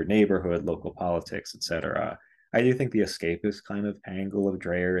in your neighborhood, local politics, etc. I do think the escapist kind of angle of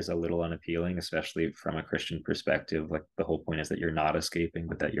Dreyer is a little unappealing, especially from a Christian perspective. Like the whole point is that you're not escaping,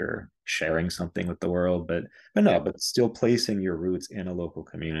 but that you're sharing something with the world. But no, yeah, but still placing your roots in a local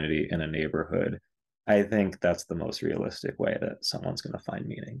community, in a neighborhood. I think that's the most realistic way that someone's going to find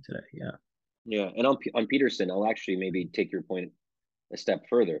meaning today. Yeah. yeah. And on Peterson, I'll actually maybe take your point a step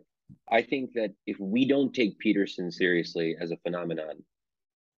further. I think that if we don't take Peterson seriously as a phenomenon,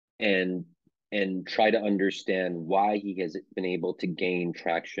 and try to understand why he has been able to gain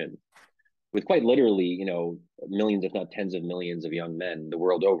traction with quite literally, millions, if not tens of millions of young men the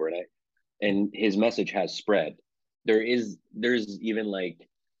world over, and his message has spread. There's even like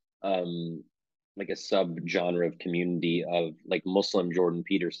a sub genre of community of like Muslim Jordan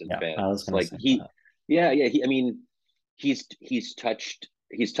Peterson Yeah. I was fans. going to Like say he, that. yeah, yeah. I mean, he's touched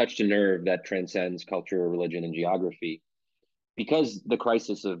a nerve that transcends culture, religion, and geography, because the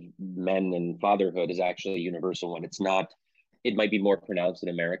crisis of men and fatherhood is actually a universal one. It's not. It might be more pronounced in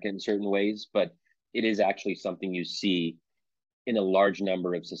America in certain ways, but it is actually something you see in a large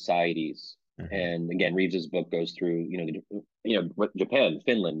number of societies. Mm-hmm. And again, Reeves's book goes through, what Japan,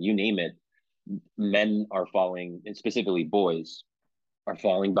 Finland, you name it. Men are falling, and specifically boys, are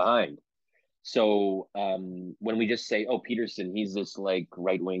falling behind. So when we just say, "Oh, Peterson, he's this like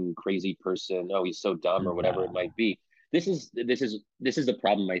right wing crazy person. Oh, he's so dumb," or whatever it might be, this is the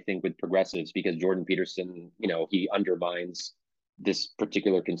problem, I think, with progressives, because Jordan Peterson, he undermines this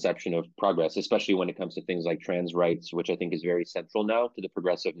particular conception of progress, especially when it comes to things like trans rights, which I think is very central now to the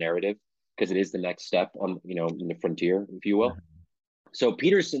progressive narrative, because it is the next step on, in the frontier, if you will. Mm-hmm. So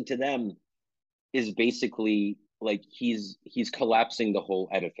Peterson to them is basically like he's collapsing the whole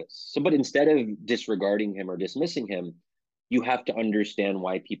edifice. So, but instead of disregarding him or dismissing him, you have to understand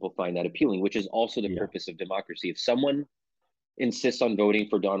why people find that appealing, which is also the Yeah. purpose of democracy. If someone insists on voting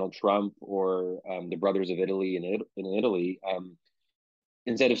for Donald Trump or the Brothers of Italy in Italy,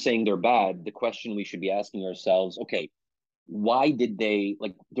 instead of saying they're bad, the question we should be asking ourselves: okay, why did they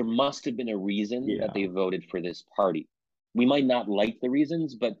like? There must have been a reason that Yeah. they voted for this party. We might not like the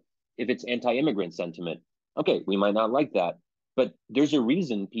reasons, but if it's anti-immigrant sentiment, okay, we might not like that, but there's a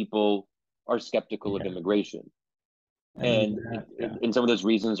reason people are skeptical of Yeah. immigration. And And yeah. and some of those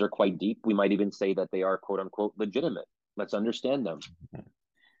reasons are quite deep. We might even say that they are quote unquote legitimate. Let's understand them.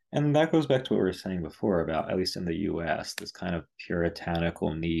 And that goes back to what we were saying before about, at least in the US, this kind of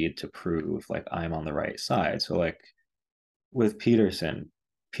puritanical need to prove like I'm on the right side. So like with Peterson,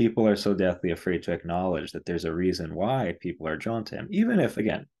 people are so deathly afraid to acknowledge that there's a reason why people are drawn to him. Even if,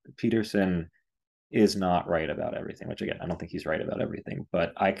 again, Peterson is not right about everything, which again, I don't think he's right about everything,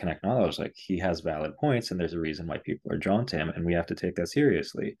 but I can acknowledge like he has valid points and there's a reason why people are drawn to him and we have to take that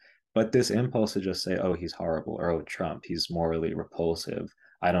seriously. But this impulse to just say, oh, he's horrible, or oh, Trump, he's morally repulsive,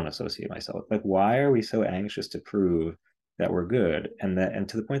 I don't associate myself. Like, why are we so anxious to prove that we're good? And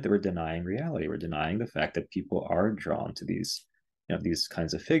to the point that we're denying reality, we're denying the fact that people are drawn to these, these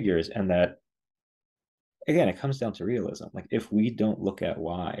kinds of figures, and that again, it comes down to realism. Like if we don't look at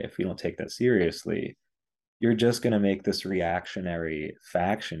why, if we don't take that seriously, you're just going to make this reactionary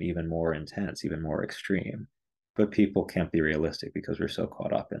faction even more intense, even more extreme. But people can't be realistic because we're so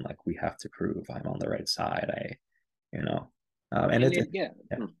caught up in like we have to prove I'm on the right side. You know, and And it yeah.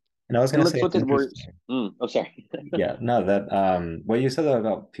 yeah. And I was going And to say let's it's look at words. interesting. Oh, sorry. Yeah, no, that what you said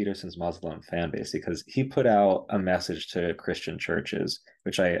about Peterson's Muslim fan base, because he put out a message to Christian churches,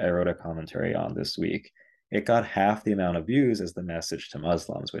 which I wrote a commentary on this week. It got half the amount of views as the message to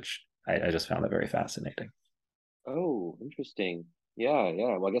Muslims, which I just found that very fascinating. Oh, interesting. Yeah,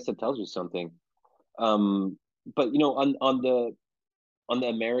 yeah. Well, I guess that tells you something. Um, but on the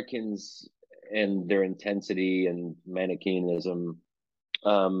Americans and their intensity and Manichaeanism,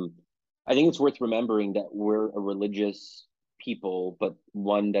 um, I think it's worth remembering that we're a religious people, but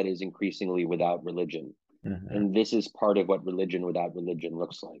one that is increasingly without religion. Mm-hmm. And this is part of what religion without religion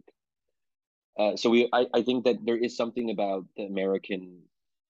looks like. I think that there is something about the American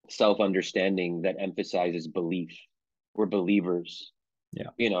self-understanding that emphasizes belief. We're believers, Yeah.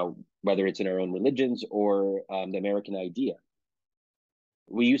 whether it's in our own religions or the American idea.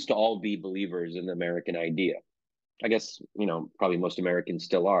 We used to all be believers in the American idea. I guess, probably most Americans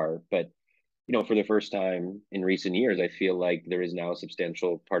still are, but for the first time in recent years, I feel like there is now a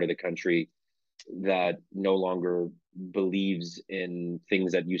substantial part of the country that no longer believes in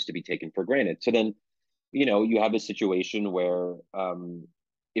things that used to be taken for granted. So then, you have a situation where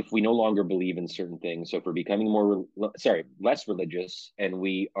if we no longer believe in certain things, so if we're becoming less religious, and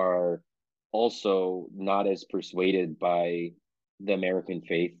we are also not as persuaded by the American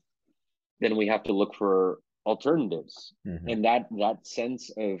faith, then we have to look for alternatives. Mm-hmm. And that sense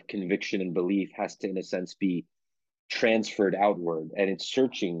of conviction and belief has to, in a sense, be transferred outward, and it's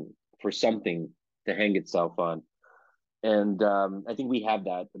searching for something to hang itself on. And I think we have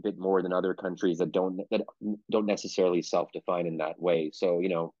that a bit more than other countries that don't necessarily self-define in that way. So I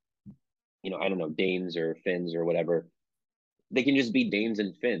don't know, Danes or Finns or whatever, they can just be Danes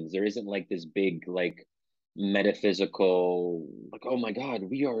and Finns. There isn't like this big like metaphysical like, oh my God,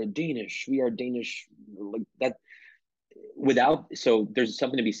 we are Danish, like that. Without, so there's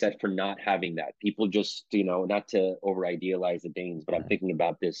something to be said for not having that. People just, not to over idealize the Danes, but I'm thinking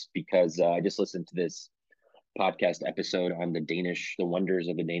about this because I just listened to this podcast episode on the wonders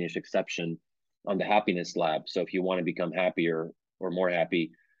of the Danish exception on the Happiness Lab. So if you want to become happier or more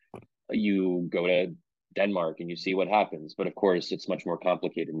happy, you go to Denmark and you see what happens. But of course, it's much more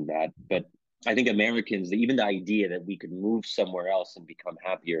complicated than that. But I think Americans, even the idea that we could move somewhere else and become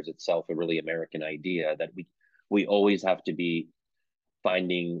happier is itself a really American idea, that we always have to be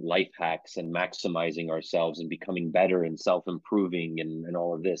finding life hacks and maximizing ourselves and becoming better and self-improving and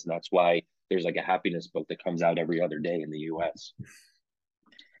all of this. And that's why there's like a happiness book that comes out every other day in the US.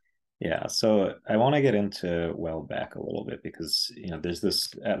 Yeah, so I want to get into Welbeck a little bit because there's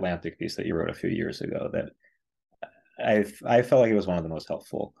this Atlantic piece that you wrote a few years ago that I felt like it was one of the most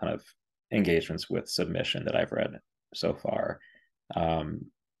helpful kind of engagements with submission that I've read so far. Um,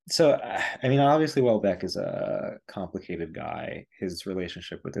 so I mean, obviously, Welbeck is a complicated guy. His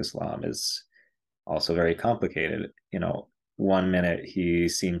relationship with Islam is also very complicated. One minute he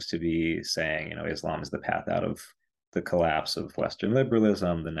seems to be saying, Islam is the path out of the collapse of Western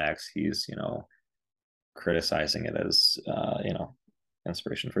liberalism. The next, he's, criticizing it as,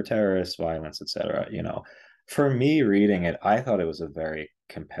 inspiration for terrorist violence, etc. For me reading it, I thought it was a very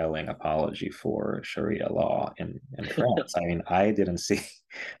compelling apology for Sharia law in France. I mean, I didn't see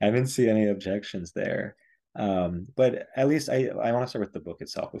any objections there. But at least I want to start with the book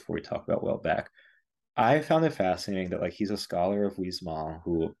itself before we talk about Welbeck. I found it fascinating that like he's a scholar of Huysmans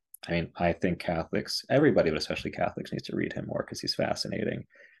who, I mean, I think Catholics, everybody, but especially Catholics, needs to read him more because he's fascinating.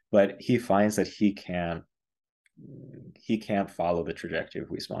 But he finds that he can't follow the trajectory of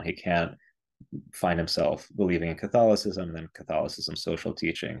Huysmans. He can't find himself believing in Catholicism and then Catholicism social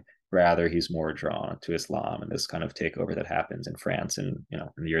teaching. Rather, he's more drawn to Islam and this kind of takeover that happens in France in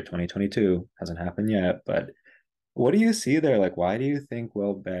the year 2022. Hasn't happened yet, but What do you see there? Like, why do you think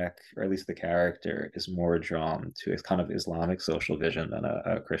Welbeck, or at least the character, is more drawn to a kind of Islamic social vision than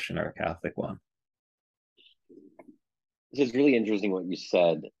a Christian or a Catholic one? This is really interesting what you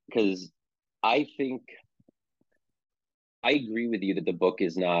said, because I think I agree with you that the book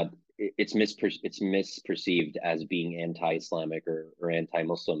is not it's misperceived as being anti-Islamic or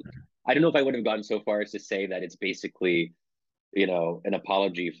anti-Muslim. I don't know if I would have gone so far as to say that it's basically, an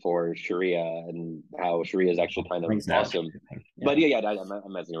apology for Sharia and how Sharia is actually kind of Exaggerate, awesome. I think. But Yeah. yeah, yeah,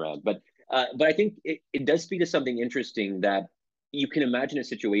 I'm messing around. But I think it does speak to something interesting, that you can imagine a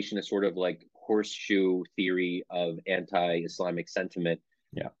situation, a sort of like horseshoe theory of anti-Islamic sentiment.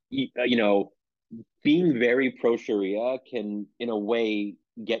 Yeah. You know, being very pro Sharia can, in a way,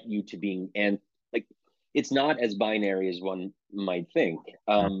 get you to being, and like, it's not as binary as one might think.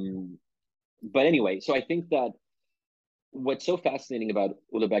 Mhm. But anyway, so I think that what's so fascinating about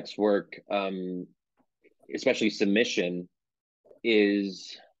Ulebek's work, especially Submission,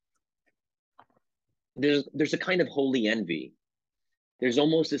 is there's a kind of holy envy. There's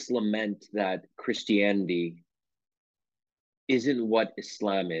almost this lament that Christianity isn't what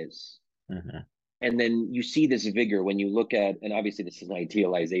Islam is. Mhm. And then you see this vigor when you look at, and obviously this is an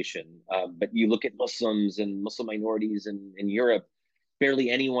idealization, but you look at Muslims and Muslim minorities in Europe.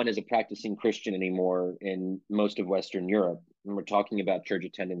 Barely anyone is a practicing Christian anymore in most of Western Europe. And we're talking about church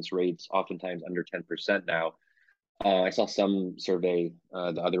attendance rates oftentimes under 10% now. I saw some survey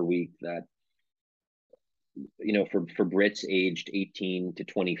the other week that, for Brits aged 18 to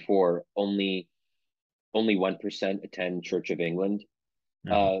 24, only 1% attend Church of England,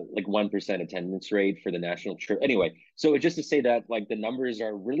 Mhm. like 1% attendance rate for the national church. Anyway, so just to say that, like, the numbers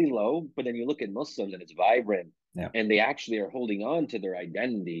are really low, but then you look at Muslims and it's vibrant, Yeah. and they actually are holding on to their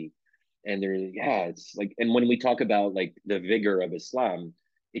identity. And they're, yeah, it's like, and when we talk about like the vigor of Islam,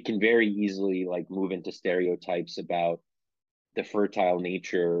 it can very easily like move into stereotypes about the fertile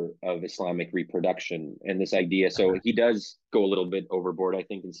nature of Islamic reproduction and this idea. So he does go a little bit overboard, I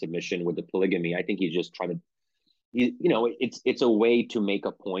think, in Submission with the polygamy. I think he's just trying to, it's a way to make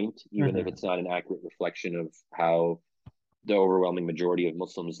a point, even if Mhm. it's not an accurate reflection of how the overwhelming majority of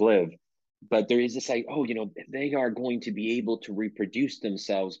Muslims live. But there is this like, oh, they are going to be able to reproduce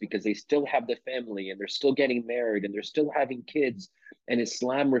themselves because they still have the family and they're still getting married and they're still having kids, and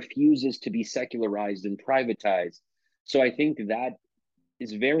Islam refuses to be secularized and privatized. So I think that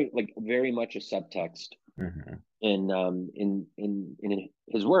is very much a subtext Mhm. in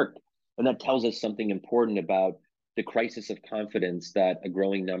his work, and that tells us something important about the crisis of confidence that a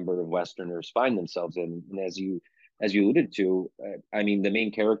growing number of Westerners find themselves in. And as you alluded to, I mean, the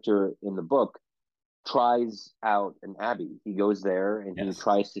main character in the book tries out an abbey. He goes there and he Yes.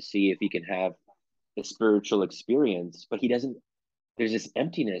 tries to see if he can have a spiritual experience, but he doesn't. There's this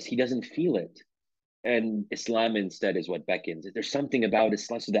emptiness. He doesn't feel it, and Islam instead is what beckons. There's something about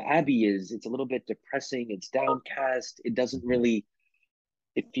Islam. So the Abbey it's a little bit depressing. It's downcast. It doesn't Mhm. really,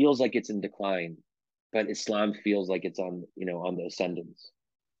 it feels like it's in decline, but Islam feels like it's on the ascendance.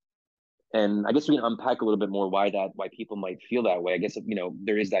 And I guess we can unpack a little bit more why people might feel that way. I guess,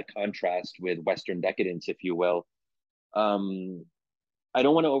 there is that contrast with Western decadence, if you will. Um, I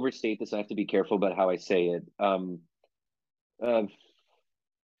don't want to overstate this. I have to be careful about how I say it. Uh,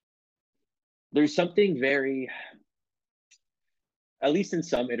 there's something very, at least in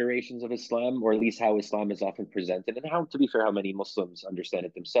some iterations of Islam, or at least how Islam is often presented, and how, to be fair, how many Muslims understand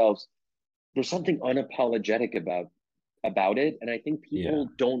it themselves, there's something unapologetic about it. And I think Yeah. people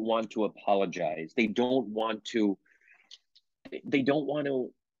don't want to apologize. They don't want to.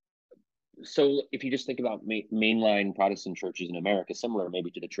 So if you just think about mainline Protestant churches in America, similar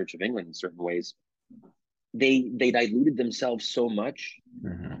maybe to the Church of England in certain ways, they diluted themselves so much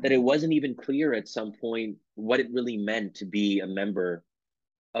that Mhm. it wasn't even clear at some point what it really meant to be a member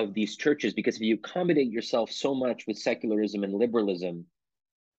of these churches. Because if you accommodate yourself so much with secularism and liberalism,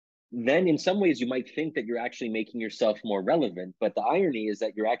 then in some ways you might think that you're actually making yourself more relevant. But the irony is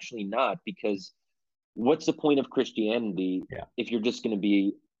that you're actually not, because what's the point of Christianity Yeah. if you're just going to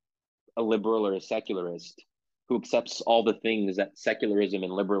be a liberal or a secularist who accepts all the things that secularism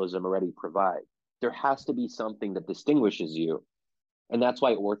and liberalism already provide? There has to be something that distinguishes you. And that's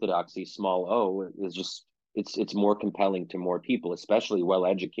why orthodoxy, small o, is just, it's more compelling to more people, especially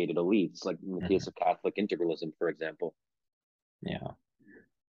well-educated elites, like in the case Mhm. of Catholic integralism, for example. Yeah.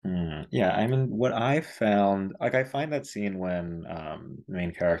 Yeah, I mean, what I found, like, I find that scene when the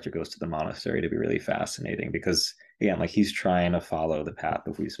main character goes to the monastery to be really fascinating because, again, like he's trying to follow the path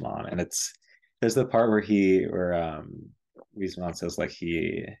of Wisman, and there's the part where Wisman says like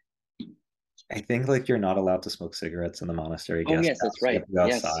I think like you're not allowed to smoke cigarettes in the monastery Oh guest yes, that's house. You right. have to go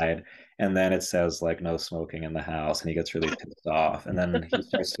Yes. outside, and then it says like no smoking in the house, and he gets really pissed off. And then he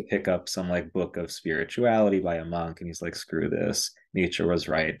starts to pick up some like book of spirituality by a monk, and he's like, "Screw this! Nietzsche was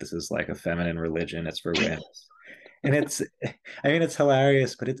right. This is like a feminine religion. It's for wimps." And it's, I mean, it's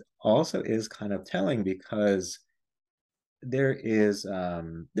hilarious, but it also is kind of telling because there is a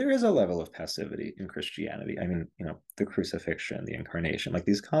level of passivity in Christianity. I mean, the crucifixion, the incarnation, like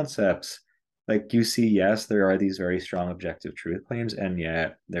these concepts, like you see, yes, there are these very strong objective truth claims, and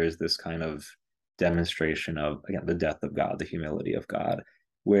yet there's this kind of demonstration of, again, the death of God, the humility of God,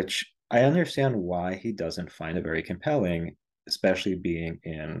 which I understand why he doesn't find it very compelling, especially being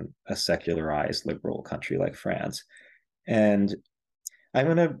in a secularized liberal country like France. And I'm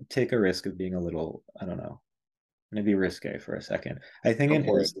going to take a risk of being a little, I don't know, going to be risque for a second. I think Go in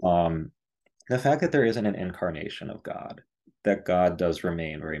for it. Islam, the fact that there isn't an incarnation of God, that God does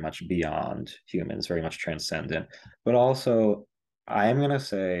remain very much beyond humans, very much transcendent, but also I'm going to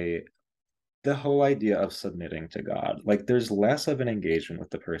say the whole idea of submitting to God, like there's less of an engagement with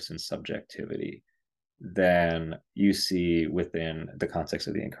the person's subjectivity than you see within the context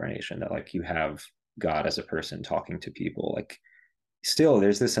of the incarnation, that like you have God as a person talking to people, like still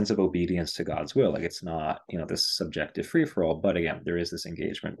there's this sense of obedience to God's will. Like it's not, this subjective free for all, but again, there is this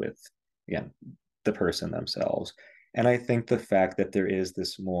engagement with, again, the person themselves. And I think the fact that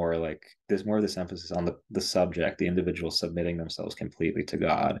there's more of this emphasis on the subject, the individual submitting themselves completely to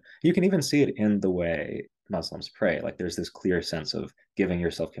God. You can even see it in the way Muslims pray. Like there's this clear sense of giving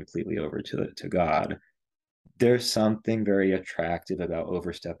yourself completely over to God. There's something very attractive about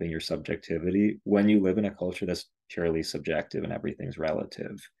overstepping your subjectivity when you live in a culture that's purely subjective and everything's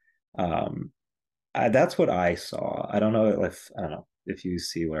relative. Um, that's what I saw. I don't know if you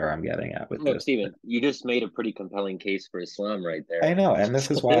see where I'm getting at with Look, this. Stephen, you just made a pretty compelling case for Islam right I there. know, and this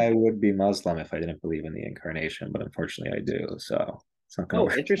is why I would be Muslim if I didn't believe in the incarnation, but unfortunately I do. So it's not going to Oh,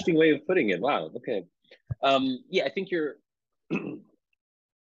 work. interesting way of putting it. Wow. Okay. Yeah, I think you're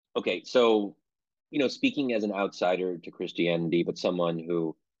okay. So, speaking as an outsider to Christianity, but someone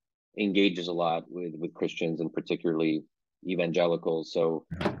who engages a lot with Christians and particularly evangelicals. So,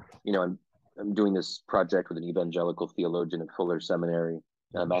 I'm doing this project with an evangelical theologian at Fuller Seminary,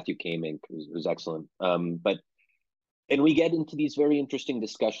 Matthew Kamink, who's excellent. But and we get into these very interesting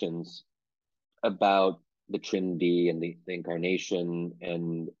discussions about the Trinity and the incarnation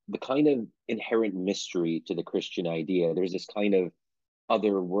and the kind of inherent mystery to the Christian idea. There's this kind of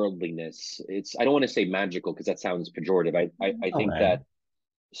otherworldliness. It's, I don't want to say magical because that sounds pejorative. I No think way. that,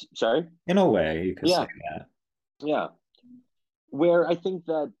 sorry? In a way, you could say Yeah, that. yeah. Where I think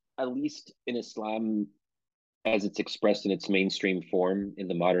that at least in Islam, as it's expressed in its mainstream form in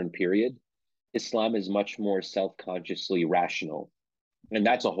the modern period, Islam is much more self-consciously rational. And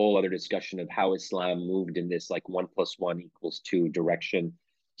that's a whole other discussion of how Islam moved in this like 1+1=2 direction.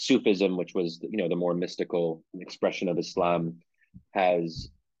 Sufism, which was the more mystical expression of Islam, has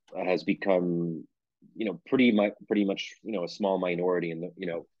has become pretty much a small minority in the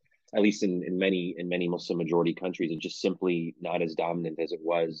at least in many Muslim majority countries, and just simply not as dominant as it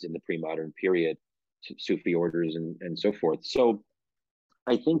was in the pre-modern period, Sufi orders and so forth. So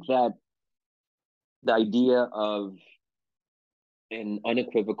I think that the idea of an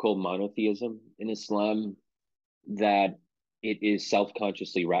unequivocal monotheism in Islam, that it is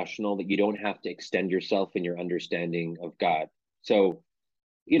self-consciously rational, that you don't have to extend yourself in your understanding of God. So,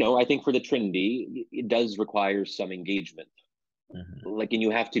 I think for the Trinity, it does require some engagement. Mhm. Like, and you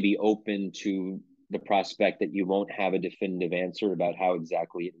have to be open to the prospect that you won't have a definitive answer about how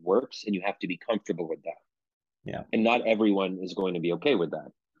exactly it works, and you have to be comfortable with that. Yeah. And not everyone is going to be okay with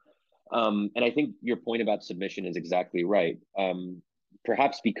that. And I think your point about submission is exactly right.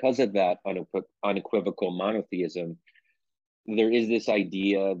 Perhaps because of that unequivocal monotheism, there is this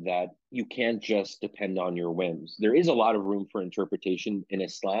idea that you can't just depend on your whims. There is a lot of room for interpretation in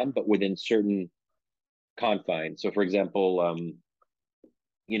Islam, but within certain confines. So, for example,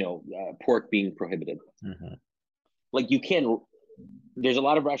 pork being prohibited. Hmm. Like you can, there's a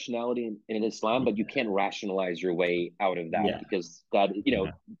lot of rationality in Islam, but you can't rationalize your way out of that Yeah. because that,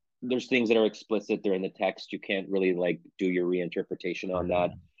 Yeah. there's things that are explicit. They're in the text. You can't really like do your reinterpretation on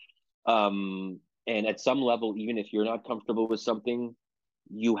that. Mhm. And at some level, even if you're not comfortable with something,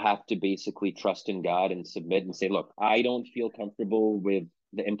 you have to basically trust in God and submit and say, look, I don't feel comfortable with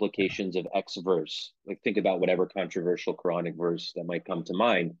the implications of X verse. Like think about whatever controversial Quranic verse that might come to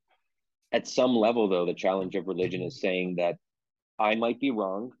mind. At some level, though, the challenge of religion is saying that I might be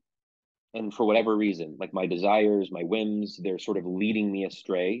wrong. And for whatever reason, like my desires, my whims, they're sort of leading me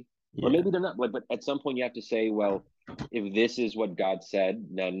astray. Or Yeah. maybe they're not, but at some point you have to say, well, if this is what God said,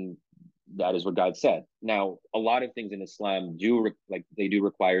 then that is what God said. Now, a lot of things in Islam they do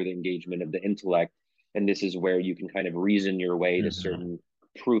require the engagement of the intellect, and this is where you can kind of reason your way to Hmm. certain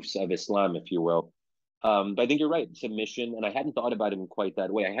proofs of Islam, if you will. But I think you're right, submission, and I hadn't thought about it in quite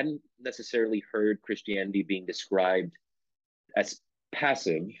that way. I hadn't necessarily heard Christianity being described as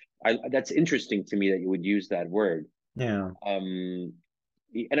passive. That's interesting to me that you would use that word. Yeah. Um,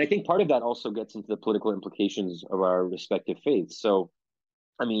 and I think part of that also gets into the political implications of our respective faiths. So,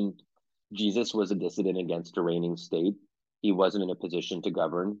 I mean, Jesus was a dissident against a reigning state. He wasn't in a position to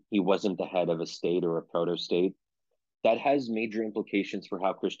govern. He wasn't the head of a state or a proto state. That has major implications for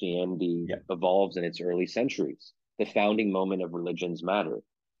how Christianity Yeah. evolves in its early centuries. The founding moment of religions matter.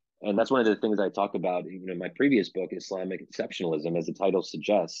 And that's one of the things I talk about, in my previous book, Islamic Exceptionalism, as the title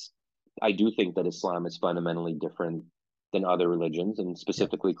suggests. I do think that Islam is fundamentally different than other religions, and Yeah.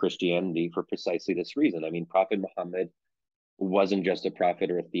 specifically Christianity, for precisely this reason. I mean, Prophet Muhammad wasn't just a prophet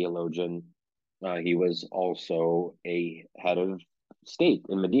or a theologian. He was also a head of state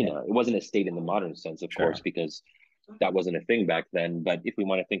in Yeah. Medina. It wasn't a state in the modern sense, of course, Sure. because that wasn't a thing back then. But if we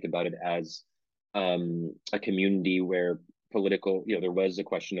want to think about it as a community where there was a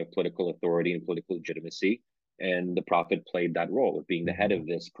question of political authority and political legitimacy, and the prophet played that role of being the head Hmm. of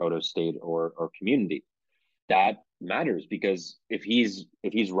this proto state or community. That matters because if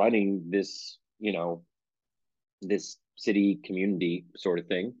he's running this, this city community sort of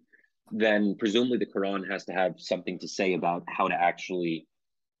thing, then presumably the Quran has to have something to say about how to actually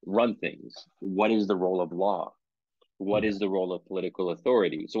run things. What is the role of law? What Yeah. is the role of political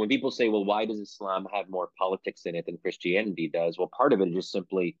authority? So when people say, well, why does Islam have more politics in it than Christianity does? Well, part of it is just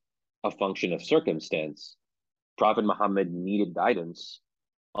simply a function of circumstance. Prophet Muhammad needed guidance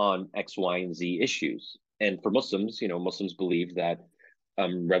on X, Y, and Z issues. And for Muslims, Muslims believe that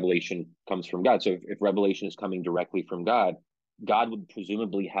revelation comes from God. So if revelation is coming directly from God, God would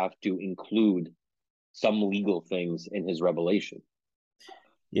presumably have to include some legal things in his revelation.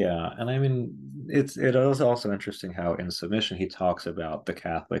 Yeah, and I mean, it is also interesting how in submission he talks about the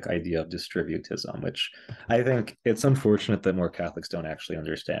Catholic idea of distributism, which I think it's unfortunate that more Catholics don't actually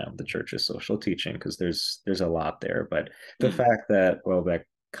understand the Church's social teaching because there's a lot there. But the Hmm. fact that Welbeck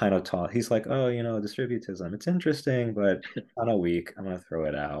kind of taught, he's like, oh, distributism, it's interesting, but kind of weak. I'm gonna throw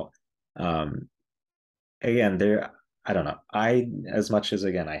it out. Um, again, I don't know. As much as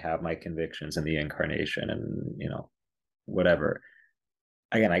again, I have my convictions in the incarnation and whatever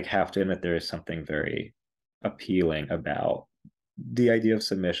again, I have to admit there is something very appealing about the idea of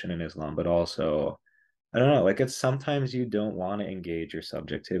submission in Islam, but also I don't know, like it's sometimes you don't want to engage your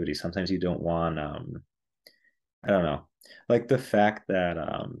subjectivity. Sometimes you don't want I don't know. Like the fact that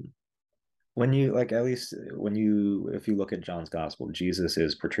when you like at least when you if you look at John's gospel, Jesus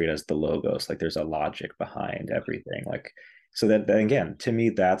is portrayed as the logos, like there's a logic behind everything. Like so that again, to me,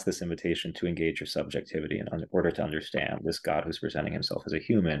 that's this invitation to engage your subjectivity in order to understand this God who's presenting himself as a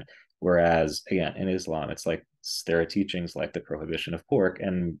human. Whereas again, in Islam, it's like there are teachings like the prohibition of pork,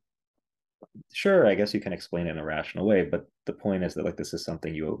 and sure, I guess you can explain it in a rational way, but the point is that like this is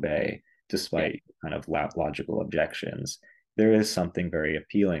something you obey Yeah. despite kind of logical objections. There is something very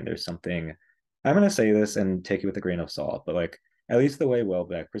appealing. There's something I'm going to say this and take it with a grain of salt, but like at least the way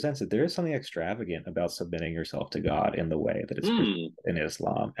Welbeck presents it, there is something extravagant about submitting yourself to God in the way that it's presented Hmm. in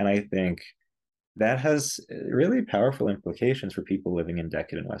Islam. And I think that has really powerful implications for people living in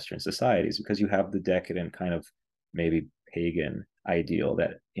decadent Western societies because you have the decadent kind of maybe pagan ideal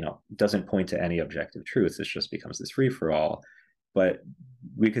that doesn't point to any objective truths. It just becomes this free for all. But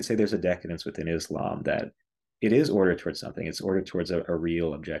we could say there's a decadence within Islam that it is ordered towards something. It's ordered towards a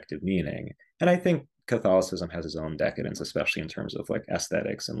real objective meaning. And I think Catholicism has its own decadence, especially in terms of like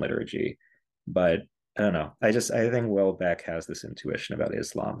aesthetics and liturgy. But I don't know. I think Welbeck has this intuition about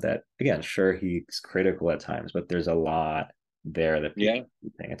Islam that again, sure he's critical at times, but there's a lot there that people Yeah.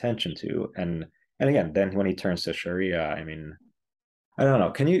 are paying attention to. And again, then when he turns to Sharia, I mean, I don't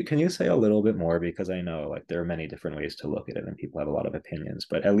know. Can you say a little bit more because I know like there are many different ways to look at it and people have a lot of opinions,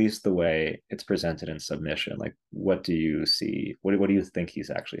 but at least the way it's presented in submission, like what do you see? What do you think he's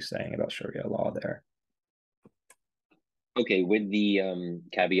actually saying about Sharia law there? Okay. With the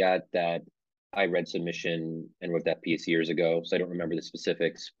caveat that I read submission and wrote that piece years ago, so I don't remember the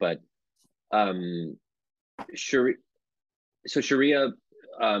specifics, but um, Sharia, so Sharia,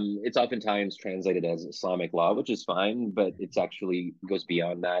 it's oftentimes translated as Islamic law, which is fine, but it's actually goes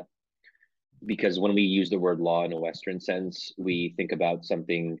beyond that because when we use the word law in a Western sense, we think about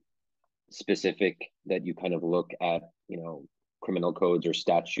something specific that you kind of look at, criminal codes or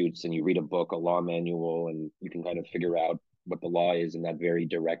statutes, and you read a book, a law manual, and you can kind of figure out what the law is in that very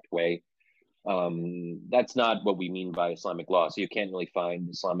direct way. That's not what we mean by Islamic law. So you can't really find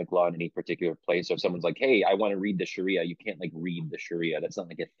Islamic law in any particular place. So if someone's like, "Hey, I want to read the Sharia," you can't like read the Sharia. That's not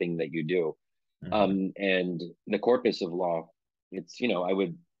like a thing that you do. Mm-hmm. And the corpus of law, it's I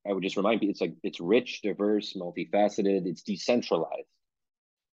would just remind people, it's rich, diverse, multifaceted, it's decentralized.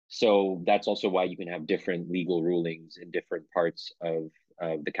 So that's also why you can have different legal rulings in different parts of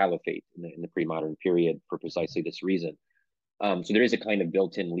the caliphate in the pre-modern period for precisely this reason. So there is a kind of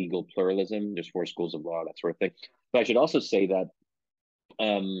built-in legal pluralism. There's four schools of law, that sort of thing. But I should also say that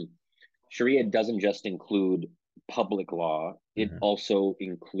um, Sharia doesn't just include public law; it Mm-hmm. also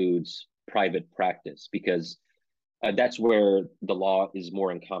includes private practice, because that's where the law is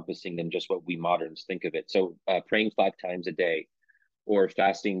more encompassing than just what we moderns think of it. So praying 5 times a day or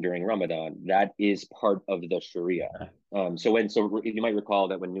fasting during Ramadan, that is part of the Sharia. Okay. So you might recall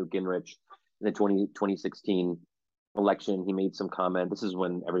that when Newt Gingrich in the 2016 election, he made some comment. This is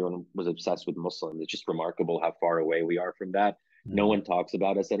when everyone was obsessed with Muslims. It's just remarkable how far away we are from that. No Mm-hmm. one talks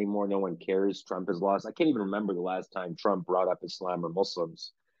about us anymore. No one cares. Trump has lost. I can't even remember the last time Trump brought up Islam or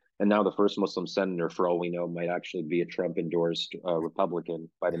Muslims. And now the first Muslim senator, for all we know, might actually be a Trump endorsed Republican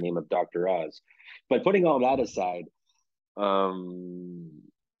by the name of Dr. Oz. But putting all that aside, um,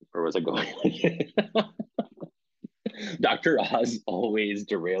 where was I going? Dr. Oz always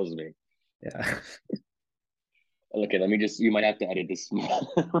derails me. Yeah. Okay, let me just, you might have to edit this.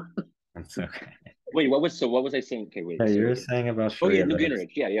 That's okay. Wait, what was I saying? Okay, Yeah, wait, you so were wait. saying about Oh yeah, Sharia Newt that it's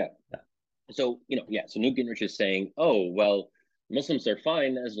Gingrich. Yeah, yeah. yeah. So, yeah, so Newt Gingrich is saying, oh, well, Muslims are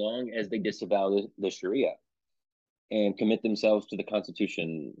fine as long as they disavow the Sharia and commit themselves to the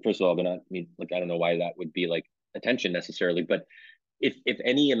Constitution. First of all, they're not, I mean, like, I don't know why that would be like attention necessarily, but if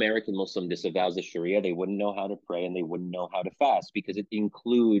any American Muslim disavows the Sharia, they wouldn't know how to pray and they wouldn't know how to fast, because it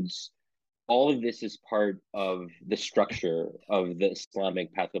includes all of this is part of the structure of the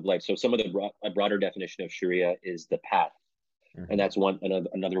Islamic path of life. So some of a broader definition of Sharia is the path, and Mm-hmm. that's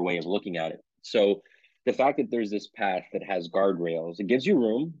another way of looking at it. So the fact that there's this path that has guardrails, it gives you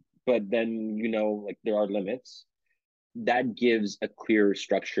room, but then like there are limits. That gives a clearer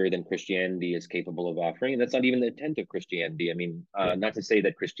structure than Christianity is capable of offering. And that's not even the intent of Christianity. I mean, Yeah. not to say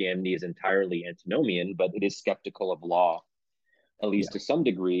that Christianity is entirely antinomian, but it is skeptical of law, at least Yeah. to some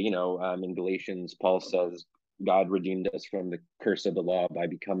degree. In Galatians, Paul says God redeemed us from the curse of the law by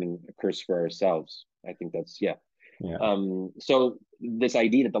becoming a curse for ourselves. I think that's, yeah. Yeah. So this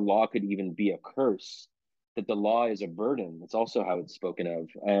idea that the law could even be a curse, that the law is a burden, that's also how it's spoken of.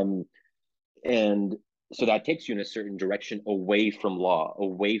 And so that takes you in a certain direction away from law,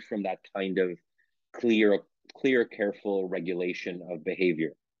 away from that kind of clear, clear, careful regulation of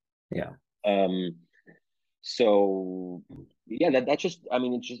behavior. Yeah. Um, so yeah, that's just, I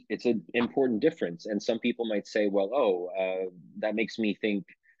mean, it's an important difference. And some people might say, well, that makes me think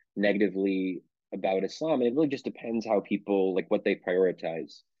negatively about Islam. And it really just depends how people, like, what they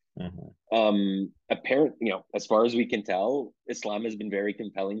prioritize. Mm-hmm. As far as we can tell, Islam has been very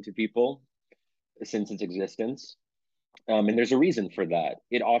compelling to people since its existence. And there's a reason for that.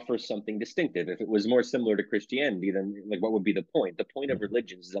 It offers something distinctive. If it was more similar to Christianity, then like what would be the point? The point of Mm-hmm.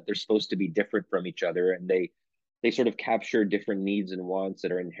 religions is that they're supposed to be different from each other, and they sort of capture different needs and wants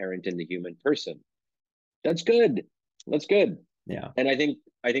that are inherent in the human person. That's good. That's good. Yeah. And I think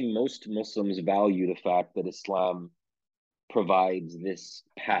most Muslims value the fact that Islam provides this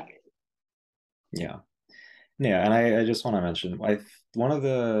path. Yeah. Yeah, and I just want to mention one of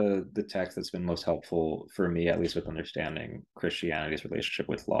the texts that's been most helpful for me, at least with understanding Christianity's relationship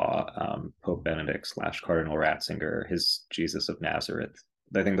with law, Pope Benedict / Cardinal Ratzinger, his Jesus of Nazareth.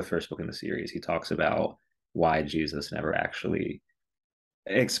 I think the first book in the series, he talks about why Jesus never actually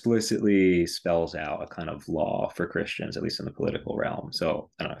explicitly spells out a kind of law for Christians, at least in the political realm.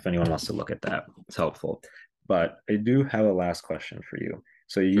 So I don't know if anyone wants to look at that. It's helpful. But I do have a last question for you.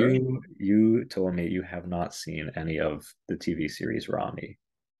 So Sure. you told me you have not seen any of the TV series Rami.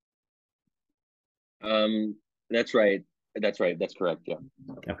 Um, that's right. That's right. That's correct. Yeah.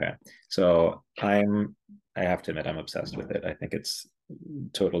 Okay. So I have to admit I'm obsessed with it. I think it's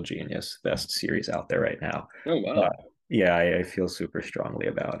total genius, best series out there right now. Oh But wow. yeah, I feel super strongly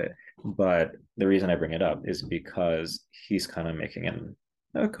about it. But the reason I bring it up is because he's kind of making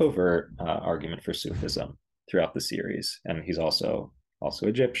a covert argument for Sufism throughout the series, and he's also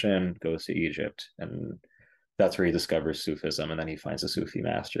Egyptian, goes to Egypt, and that's where he discovers Sufism, and then he finds a Sufi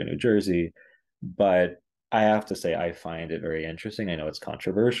master in New Jersey. But I have to say, I find it very interesting. I know it's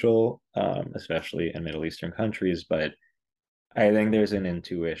controversial, especially in Middle Eastern countries, but I think there's an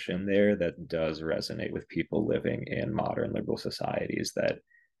intuition there that does resonate with people living in modern liberal societies that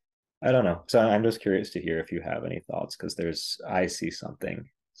I don't know. So I'm just curious to hear if you have any thoughts because I see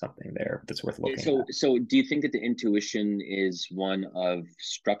something there that's worth looking So, at. so do you think that the intuition is one of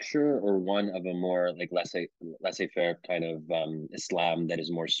structure or one of a more like laissez-faire kind of Islam that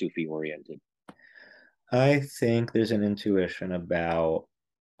is more Sufi oriented? I think there's an intuition about,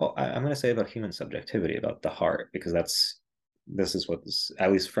 well, I'm going to say about human subjectivity, about the heart, because this is what this,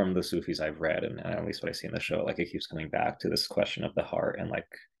 at least from the Sufis I've read, and at least what I see in the show, like it keeps coming back to this question of the heart and like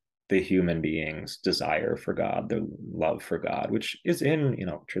the human being's desire for God, their love for God, which is in,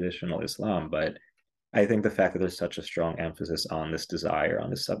 traditional Islam. But I think the fact that there's such a strong emphasis on this desire, on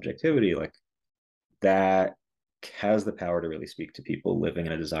this subjectivity, like that has the power to really speak to people living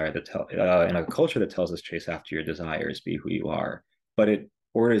in a desire that in a culture that tells us chase after your desires, be who you are, but it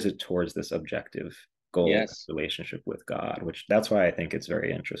orders it towards this objective goal Yes. relationship with God, which that's why I think it's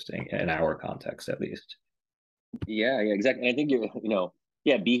very interesting in our context, at least. Yeah, yeah, exactly. And I think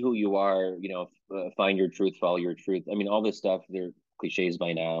yeah, be who you are, find your truth, follow your truth. I mean, all this stuff, they're cliches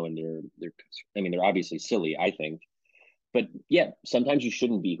by now, and I mean, they're obviously silly, I think. But yeah, sometimes you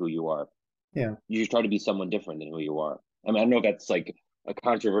shouldn't be who you are. Yeah. You should try to be someone different than who you are. I mean, I know that's like a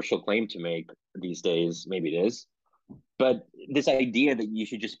controversial claim to make these days. Maybe it is. But this idea that you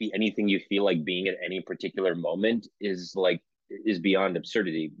should just be anything you feel like being at any particular moment is beyond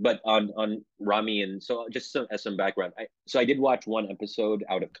absurdity. But on Rami, and so just as some background, I did watch one episode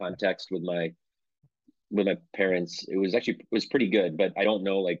out of context with my parents. It was pretty good, but I don't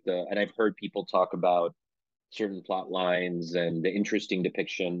know and I've heard people talk about certain plot lines and the interesting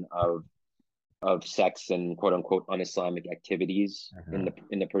depiction of sex and quote unquote un-Islamic activities in Uh-huh.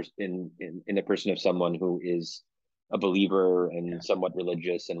 the person of someone who is a believer Yeah. and somewhat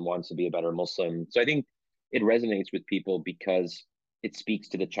religious and wants to be a better Muslim. So I think it resonates with people because it speaks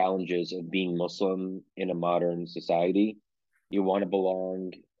to the challenges of being Muslim in a modern society. You want to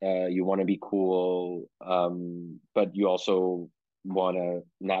belong, you want to be cool, but you also want to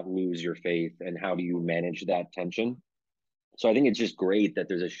not lose your faith. And how do you manage that tension? So I think it's just great that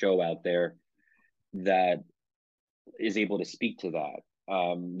there's a show out there that is able to speak to that.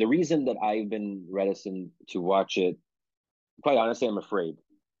 The reason that I've been reticent to watch it, quite honestly, I'm afraid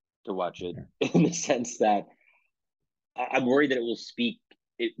to watch it Okay. in the sense that I'm worried that it will speak,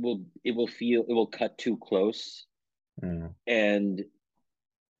 it will cut too close. Mm. And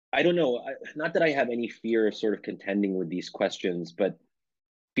I don't know, not that I have any fear of sort of contending with these questions, but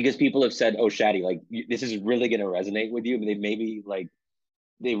because people have said, "Oh, Shadi, like this is really going to resonate with you," but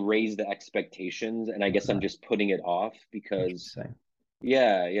they raise the expectations, and I guess I'm Uh-huh. just putting it off because Interesting.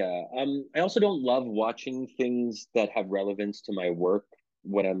 yeah, yeah. I also don't love watching things that have relevance to my work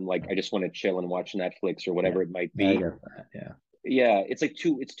when I'm like, I just want to chill and watch Netflix or Yeah. whatever it might Yeah, I be. get that. Yeah. Yeah,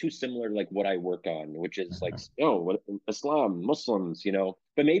 it's too similar to like what I work on, which is like, Uh-huh. oh, what Islam, Muslims,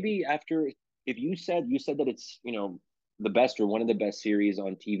 But maybe if you said that it's, the best or one of the best series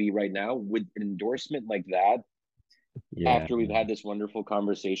on TV right now, with an endorsement like that, Yeah. after we've had this wonderful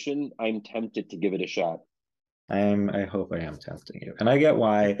conversation, I'm tempted to give it a shot. I hope I am tempting you. And I get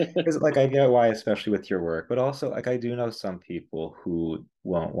why, because like I get why, especially with your work, but also like I do know some people who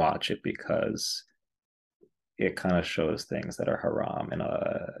won't watch it because it kind of shows things that are haram and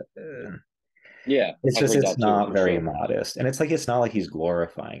Yeah, it's I've just heard it's that too, not for very sure. modest. And it's not like he's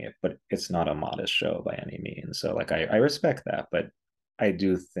glorifying it, but it's not a modest show by any means. So like I respect that, but I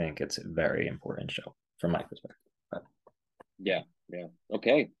do think it's a very important show from my perspective. But Yeah, yeah.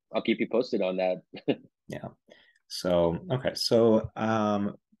 Okay, I'll keep you posted on that. yeah. So, okay. So,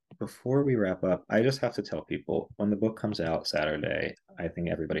 before we wrap up, I just have to tell people when the book comes out Saturday, I think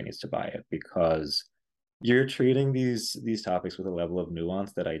everybody needs to buy it because you're treating these topics with a level of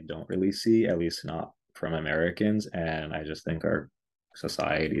nuance that I don't really see, at least not from Americans. And I just think our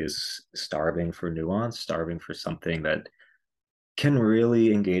society is starving for nuance, starving for something that can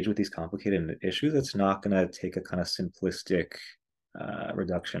really engage with these complicated issues. It's not going to take a kind of simplistic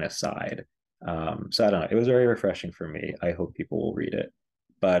reductionist side. So I don't know. It was very refreshing for me. I hope people will read it.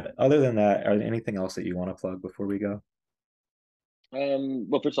 But other than that, are there anything else that you want to plug before we go?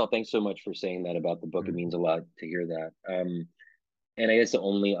 Well, first of all, thanks so much for saying that about the book. It Mm. means a lot to hear that. And I guess the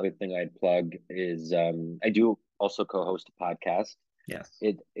only other thing I'd plug is I do also co-host a podcast. Yes.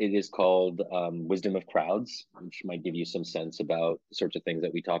 It is called Wisdom of Crowds, which might give you some sense about the sorts of things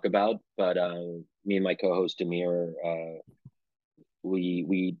that we talk about. But me and my co-host Amir,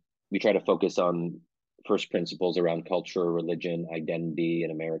 we try to focus on first principles around culture, religion, identity,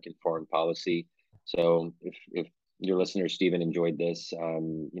 and American foreign policy. So if your listener Stephen enjoyed this,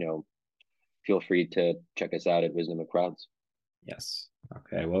 feel free to check us out at Wisdom of Crowds. Yes.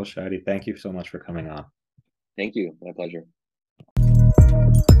 Okay. Well, Shadi, thank you so much for coming on. Thank you. My pleasure.